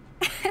blushing?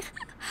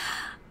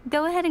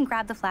 Go ahead and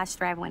grab the flash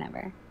drive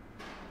whenever.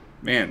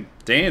 Man,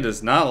 Dana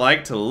does not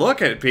like to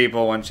look at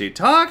people when she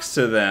talks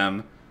to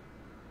them.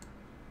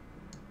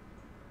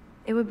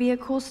 It would be a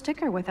cool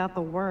sticker without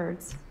the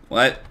words.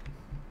 What?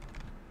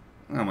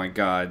 Oh my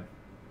god.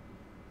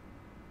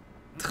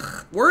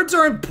 Words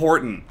are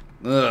important.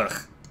 Ugh.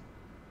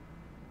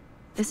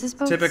 This is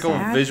both Typical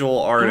sad visual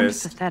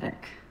artist. and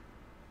pathetic.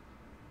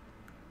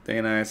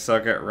 Dana, I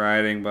suck at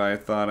writing, but I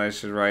thought I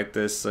should write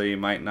this so you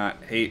might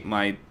not hate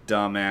my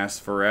dumb ass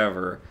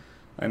forever.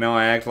 I know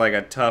I act like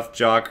a tough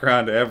jock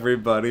around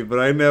everybody, but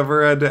I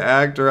never had to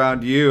act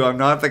around you. I'm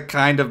not the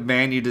kind of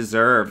man you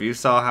deserve. You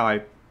saw how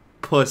I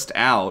pussed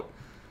out.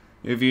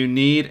 If you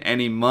need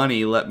any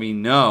money, let me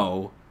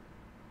know.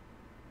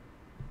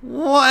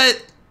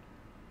 What?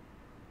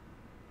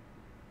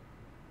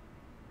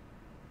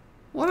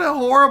 What a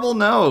horrible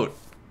note.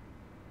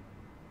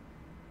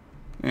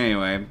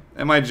 Anyway,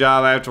 at my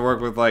job I have to work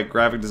with like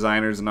graphic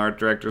designers and art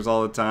directors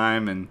all the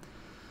time, and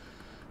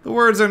the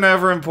words are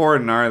never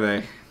important, are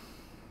they?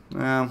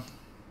 Well,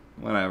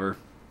 whatever.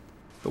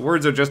 The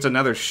words are just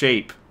another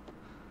shape.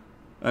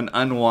 An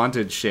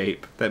unwanted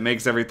shape that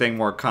makes everything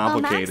more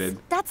complicated.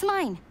 Max, that's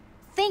mine.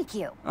 Thank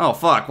you. Oh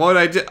fuck, what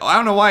did I do? I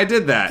don't know why I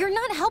did that. You're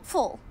not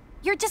helpful.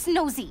 You're just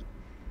nosy.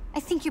 I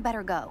think you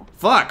better go.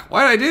 Fuck,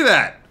 why did I do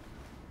that?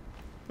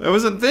 I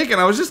wasn't thinking,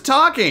 I was just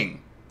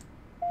talking.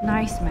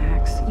 Nice,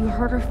 Max. You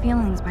hurt her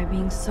feelings by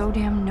being so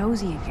damn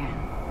nosy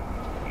again.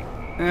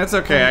 That's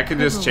okay, I can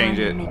Could just change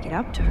learn it. to make it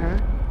up to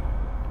her.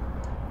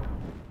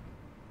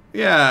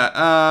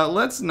 Yeah,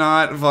 let's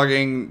not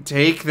fucking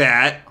take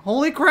that.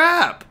 Holy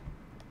crap.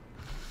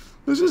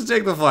 Let's just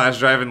take the flash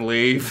drive and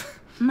leave.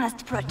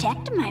 Must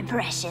protect my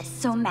precious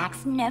so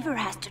Max never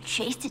has to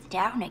chase it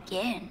down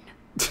again.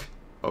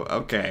 Oh,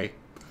 okay.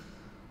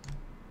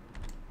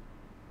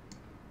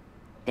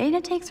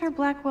 Dana takes her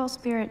Blackwell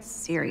spirit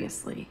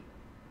seriously.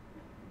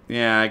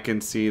 Yeah, I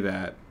can see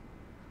that.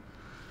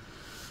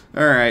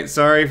 Alright,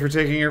 sorry for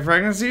taking your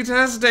pregnancy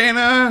test,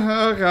 Dana.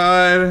 Oh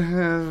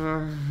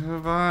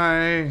god.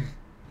 Bye.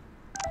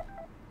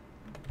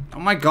 Oh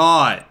my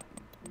god.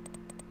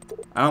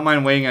 I don't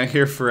mind waiting out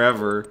here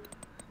forever.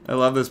 I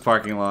love this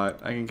parking lot.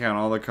 I can count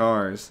all the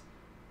cars.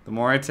 The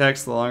more I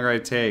text, the longer I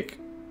take.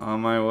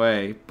 On my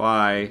way.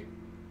 Bye.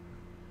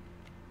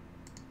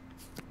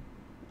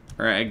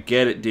 Alright, I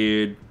get it,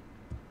 dude.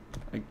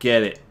 I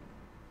get it.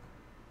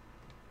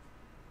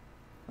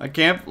 I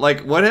can't,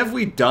 like, what have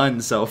we done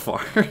so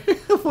far?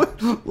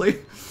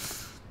 Like,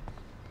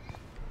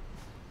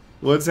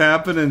 what's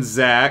happening,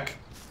 Zach?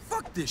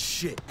 Fuck this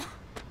shit.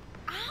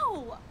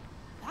 Ow!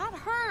 That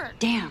hurt.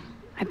 Damn,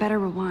 I better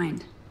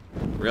rewind.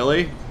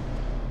 Really?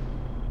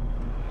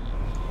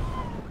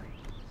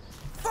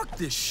 Fuck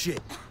this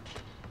shit.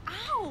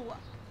 Ow!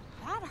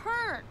 That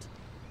hurt.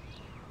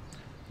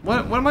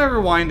 What am I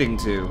rewinding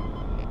to?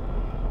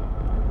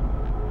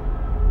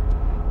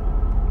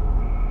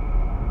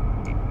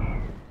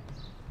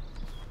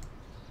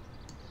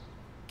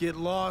 Get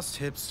lost,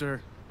 hipster.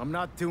 I'm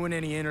not doing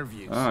any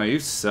interviews. Oh, you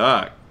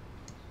suck.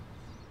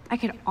 I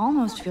could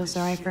almost feel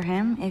sorry for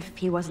him if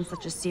he wasn't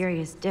such a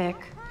serious dick.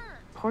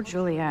 Poor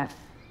Juliet.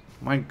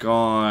 My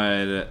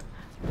God.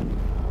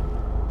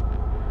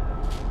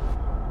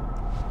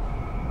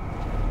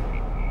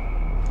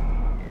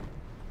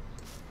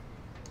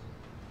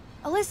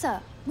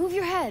 Alyssa, move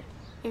your head.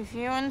 If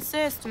you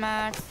insist,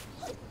 Max.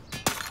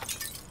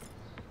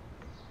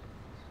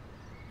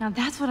 Now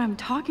that's what I'm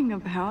talking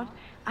about.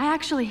 I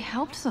actually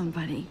helped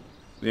somebody.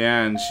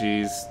 Yeah, and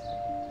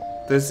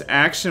this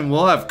action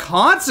will have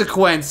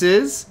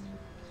consequences?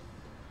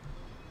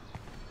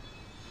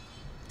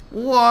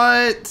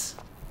 What?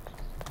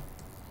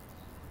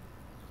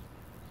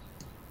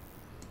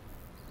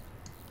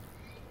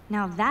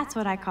 Now that's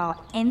what I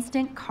call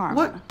instant karma.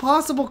 What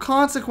possible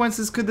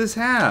consequences could this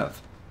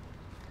have?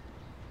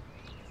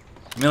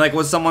 I mean, like,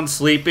 was someone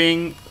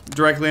sleeping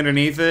directly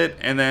underneath it,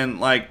 and then,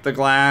 like, the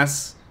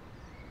glass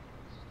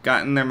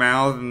got in their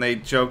mouth and they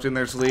choked in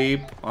their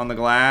sleep on the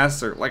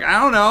glass? Or, like, I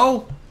don't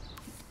know.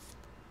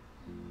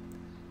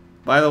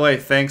 By the way,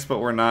 thanks, but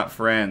we're not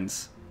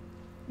friends.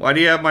 Why do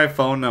you have my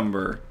phone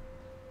number?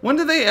 When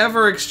did they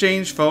ever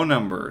exchange phone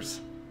numbers?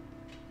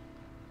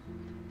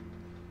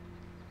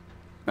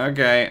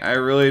 Okay, I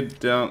really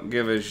don't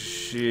give a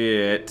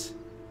shit.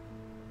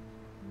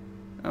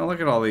 Oh, look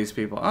at all these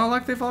people. Oh,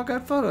 look, they've all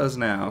got photos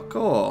now.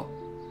 Cool.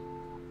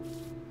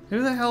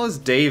 Who the hell is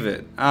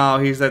David? Oh,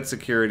 he's that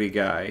security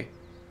guy.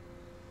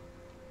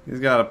 He's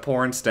got a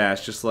porn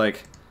stash, just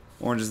like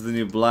Orange is the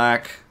New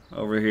Black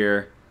over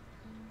here.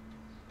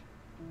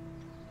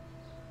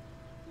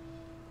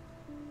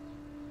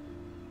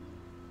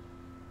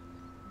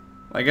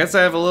 I guess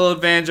I have a little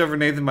advantage over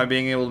Nathan by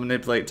being able to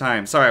manipulate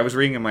time. Sorry, I was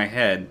reading in my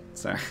head.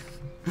 Sorry.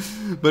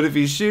 But if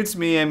he shoots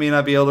me, I may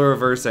not be able to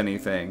reverse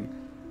anything.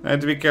 I have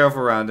to be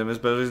careful around him,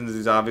 especially since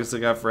he's obviously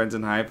got friends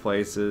in high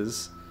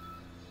places.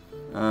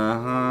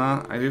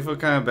 I do feel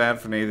kind of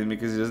bad for Nathan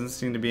because he doesn't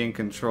seem to be in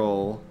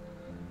control.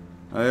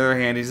 On the other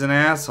hand, he's an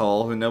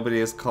asshole who nobody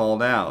has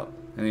called out.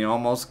 And he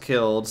almost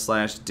killed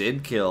 /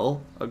 did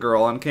kill a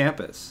girl on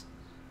campus.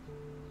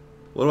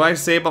 What do I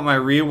say about my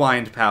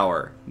rewind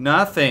power?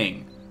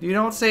 Nothing. You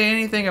don't say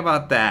anything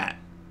about that.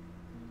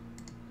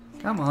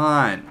 Come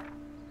on.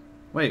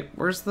 Wait,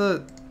 where's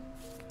the...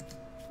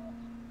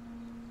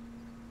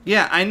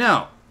 Yeah, I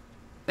know.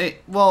 Hey,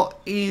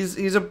 well,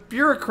 he's a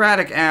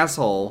bureaucratic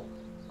asshole,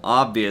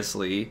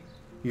 obviously.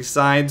 He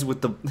sides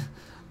with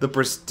the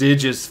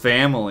prestigious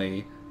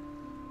family.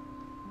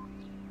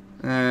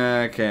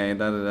 Okay,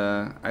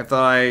 da-da-da. I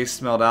thought I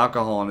smelled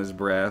alcohol in his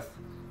breath.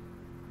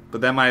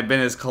 But that might have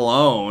been his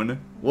cologne.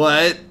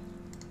 What?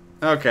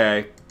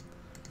 Okay.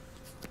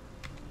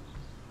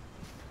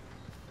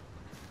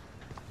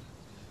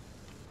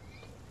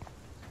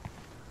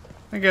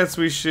 I guess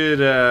we should,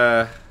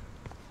 go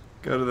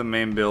to the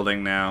main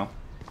building now.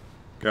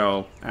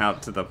 Go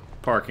out to the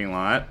parking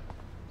lot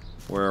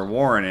where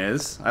Warren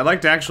is. I'd like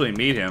to actually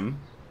meet him.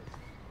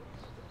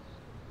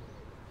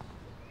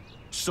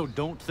 So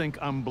don't think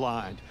I'm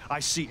blind. I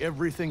see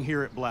everything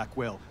here at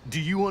Blackwell. Do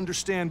you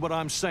understand what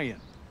I'm saying?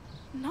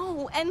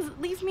 No, and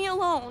leave me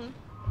alone.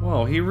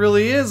 Whoa, he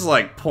really is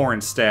like porn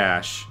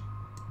stash.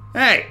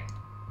 Hey!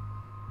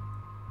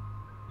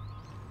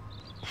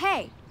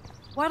 Hey,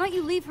 why don't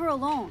you leave her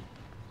alone?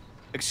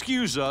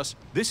 Excuse us,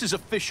 this is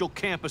official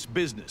campus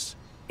business.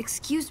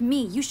 Excuse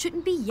me, you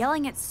shouldn't be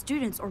yelling at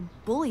students or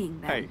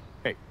bullying them.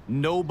 Hey,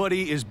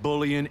 nobody is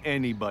bullying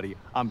anybody.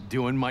 I'm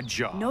doing my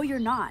job. No, you're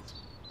not.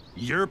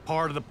 You're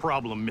part of the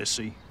problem,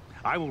 Missy.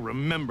 I will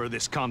remember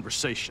this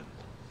conversation.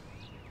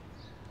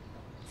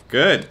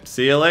 Good.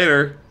 See you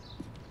later.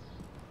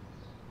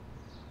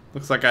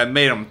 Looks like I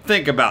made him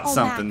think about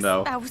something, Max,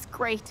 though. That was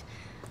great.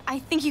 I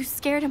think you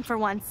scared him for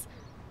once.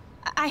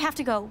 I have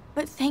to go,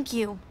 but thank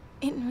you.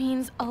 It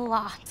means a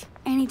lot.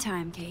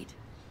 Anytime, Kate.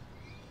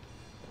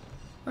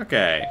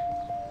 Okay.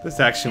 This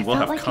action will I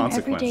have felt like an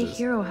everyday consequences.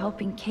 hero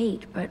helping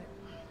Kate, but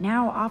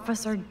now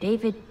Officer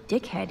David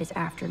Dickhead is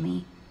after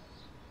me.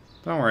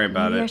 Don't worry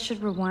about Maybe I it.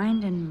 should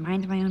rewind and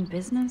mind my own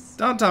business?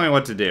 Don't tell me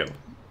what to do.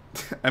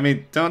 I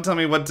mean, don't tell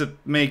me what to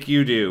make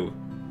you do.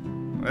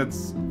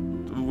 That's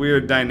a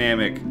weird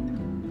dynamic.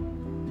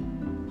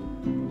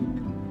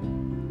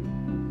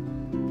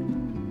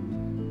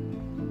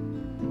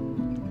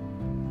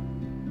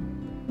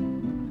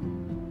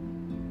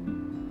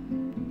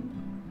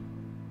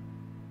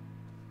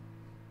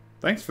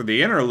 Thanks for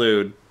the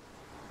interlude.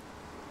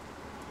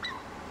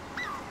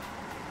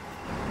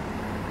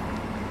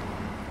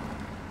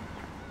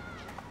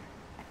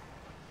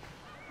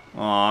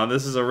 Aw,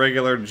 this is a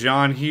regular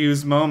John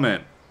Hughes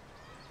moment.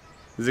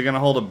 Is he gonna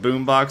hold a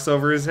boombox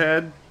over his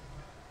head?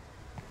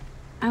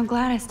 I'm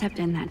glad I stepped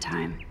in that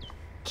time.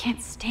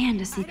 Can't stand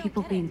to see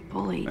people being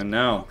bullied. I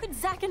know. How could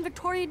Zach and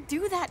Victoria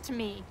do that to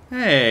me?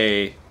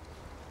 Hey.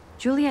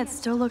 Juliet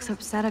still looks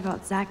upset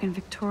about Zach and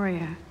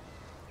Victoria.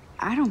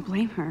 I don't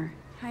blame her.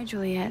 Hi,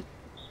 Juliet.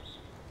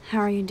 How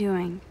are you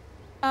doing?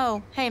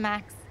 Oh, hey,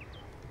 Max.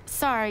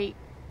 Sorry,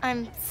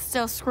 I'm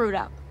still screwed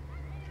up.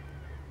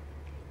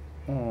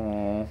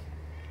 Aww.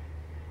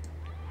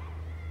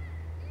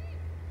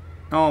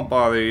 I won't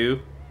bother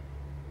you.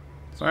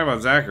 Sorry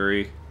about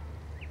Zachary.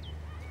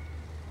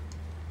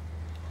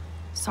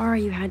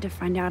 Sorry you had to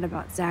find out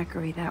about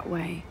Zachary that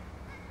way.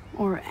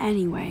 Or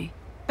anyway.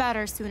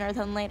 Better sooner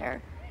than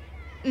later.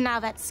 Now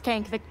that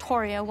skank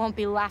Victoria won't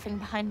be laughing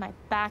behind my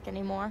back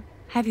anymore.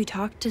 Have you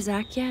talked to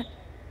Zach yet?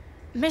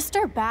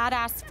 Mr.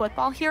 Badass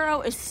Football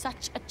Hero is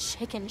such a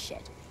chicken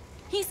shit.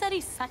 He said he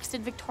sexted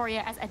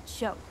Victoria as a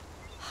joke.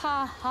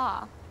 Ha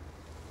ha.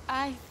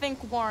 I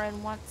think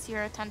Warren wants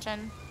your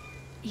attention.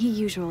 He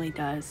usually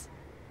does.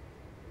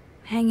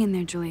 Hang in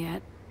there,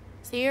 Juliet.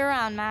 See you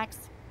around, Max.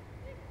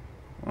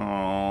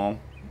 Oh,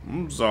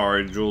 I'm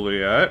sorry,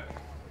 Juliet.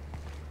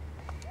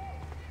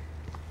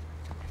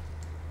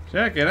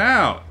 Check it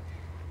out.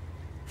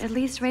 At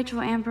least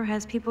Rachel Amber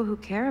has people who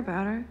care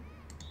about her.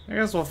 I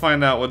guess we'll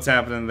find out what's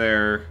happening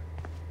there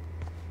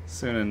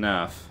soon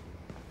enough.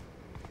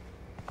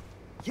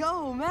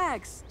 Yo,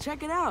 Max,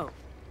 check it out.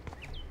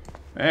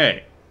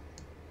 Hey.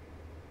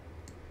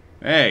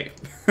 Hey.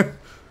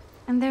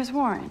 And there's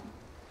Warren.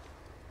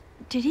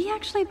 Did he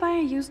actually buy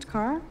a used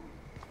car?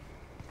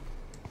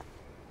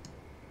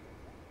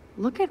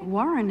 Look at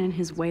Warren in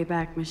his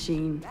Wayback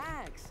Machine.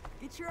 Max,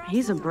 get your ass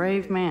He's a over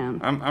brave here. man.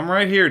 I'm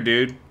right here,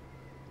 dude.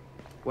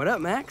 What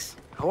up, Max?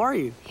 How are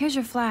you? Here's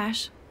your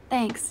flash.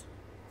 Thanks.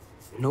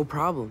 No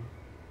problem.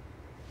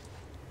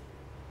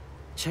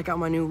 Check out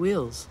my new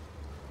wheels.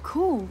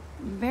 Cool.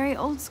 Very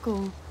old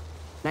school.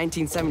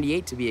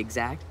 1978 to be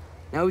exact.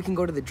 Now we can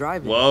go to the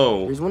drive-in.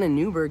 Whoa. There's one in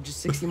Newburgh just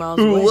 60 miles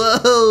away.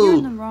 You're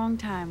in the Whoa. wrong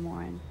time,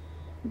 Warren.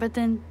 But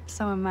then,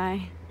 so am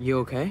I. You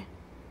okay?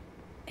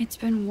 It's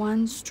been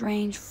one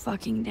strange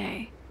fucking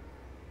day.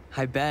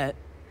 I bet.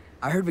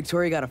 I heard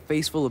Victoria got a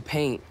face full of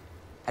paint.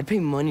 I'd pay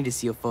money to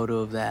see a photo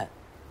of that.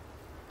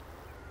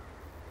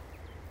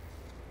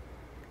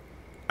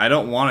 I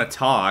don't want to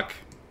talk.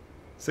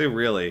 Say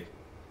really.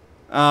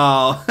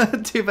 Oh,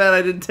 too bad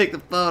I didn't take the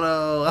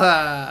photo.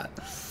 Ah.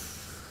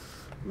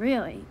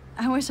 Really?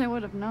 I wish I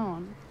would have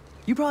known.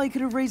 You probably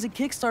could have raised a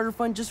Kickstarter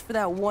fund just for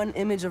that one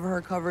image of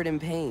her covered in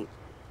paint.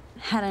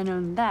 Had I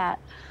known that.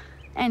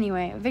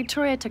 Anyway,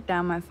 Victoria took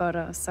down my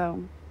photo,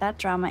 so that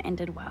drama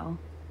ended well.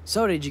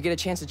 So, did you get a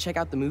chance to check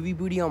out the movie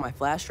booty on my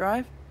flash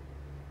drive?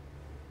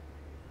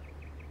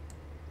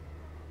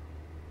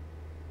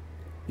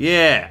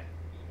 Yeah.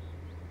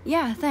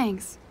 Yeah,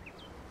 thanks.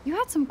 You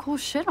had some cool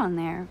shit on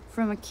there,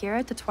 from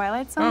Akira to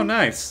Twilight Zone. Oh,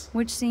 nice.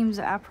 Which seems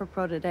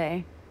apropos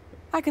today.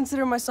 I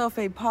consider myself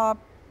a pop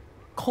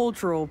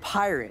cultural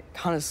pirate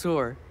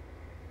connoisseur.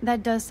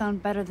 That does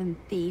sound better than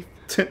thief.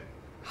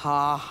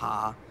 Ha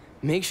ha.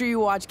 Make sure you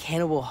watch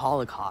Cannibal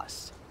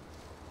Holocaust.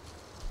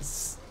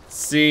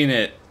 Seen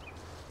it.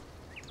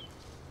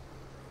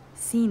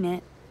 Seen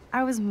it.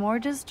 I was more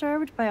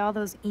disturbed by all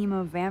those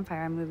emo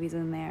vampire movies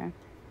in there.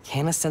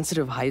 Can a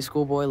sensitive high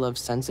school boy love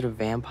sensitive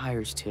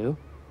vampires too?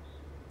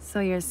 So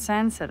you're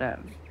sensitive.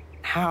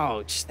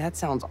 Ouch, that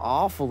sounds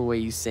awful the way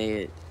you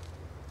say it.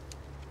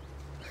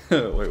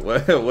 Wait,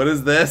 what? What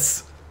is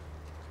this?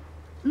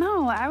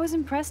 No, I was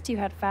impressed you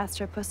had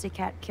faster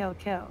Pussycat Kill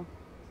Kill.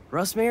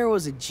 Russ Meyer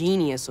was a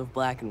genius of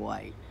black and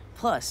white.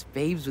 Plus,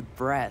 babes with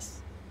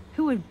breasts.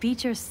 Who would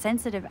beat your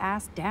sensitive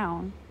ass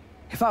down?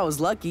 If I was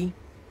lucky.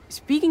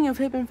 Speaking of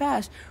hip and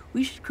fast,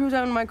 we should cruise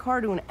out in my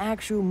car to an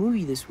actual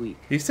movie this week.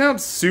 He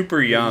sounds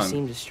super You young.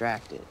 seem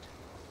distracted.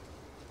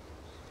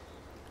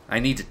 I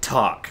need to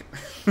talk.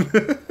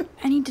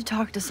 I need to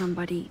talk to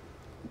somebody,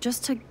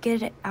 just to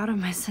get it out of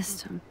my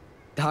system.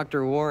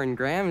 Dr. Warren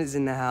Graham is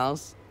in the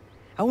house.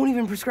 I won't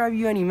even prescribe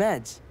you any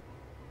meds.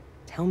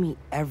 Tell me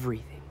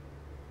everything.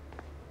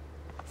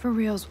 For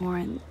reals,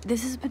 Warren,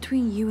 this is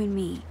between you and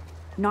me,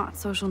 not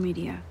social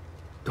media.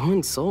 Don't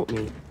insult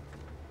me.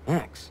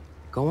 Max,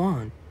 go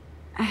on.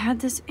 I had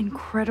this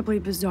incredibly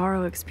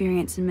bizarro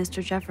experience in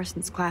Mr.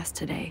 Jefferson's class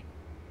today.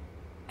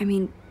 I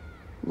mean,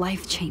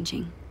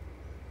 life-changing.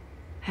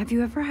 Have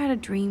you ever had a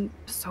dream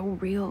so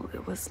real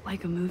it was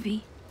like a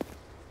movie?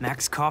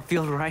 Max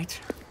Caulfield, right?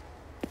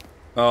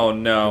 Oh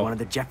no. One of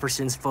the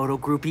Jefferson's photo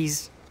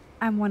groupies?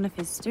 I'm one of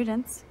his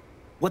students.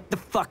 What the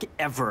fuck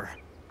ever?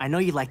 I know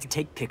you like to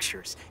take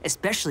pictures,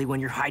 especially when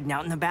you're hiding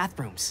out in the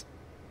bathrooms.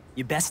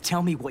 You best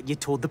tell me what you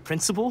told the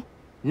principal,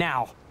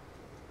 now.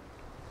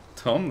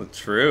 Tell him the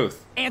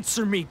truth.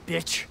 Answer me,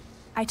 bitch!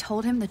 I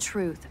told him the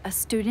truth. A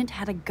student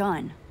had a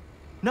gun.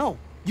 No,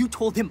 you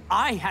told him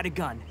I had a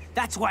gun.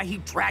 That's why he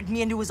dragged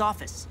me into his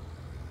office.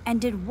 And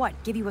did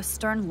what, give you a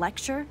stern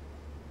lecture?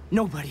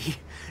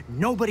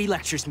 Nobody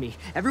lectures me.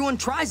 Everyone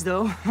tries,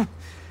 though.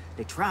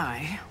 They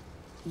try.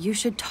 You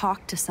should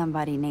talk to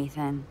somebody,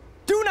 Nathan.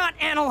 Do not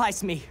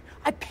analyze me!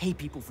 I pay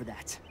people for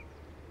that.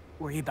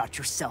 Worry about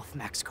yourself,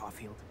 Max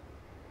Caulfield.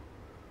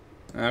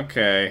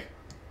 Okay.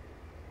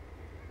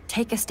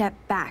 Take a step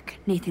back,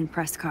 Nathan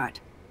Prescott.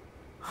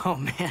 Oh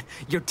man,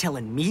 you're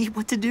telling me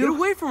what to Get do?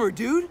 away from her,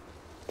 dude!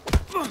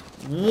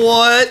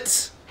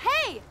 What?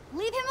 Hey,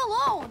 leave him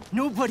alone.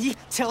 Nobody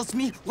tells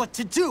me what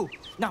to do.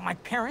 Not my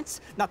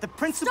parents, not the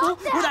principal,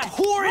 Stop or that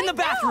whore in the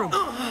right bathroom.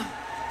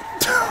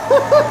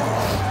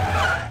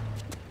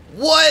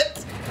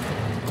 What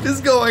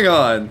is going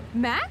on?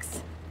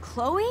 Max?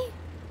 Chloe?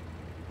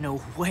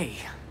 No way.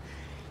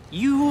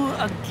 You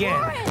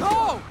again.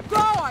 Go! Go!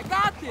 I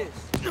got this!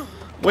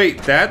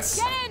 Wait,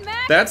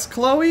 that's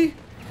Chloe?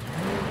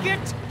 Get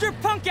your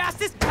punk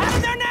asses out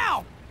of there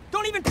now!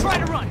 Don't even try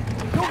to run!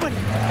 Nobody!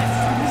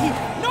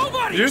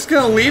 Nobody! You're just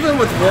gonna leave him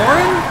with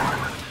Warren?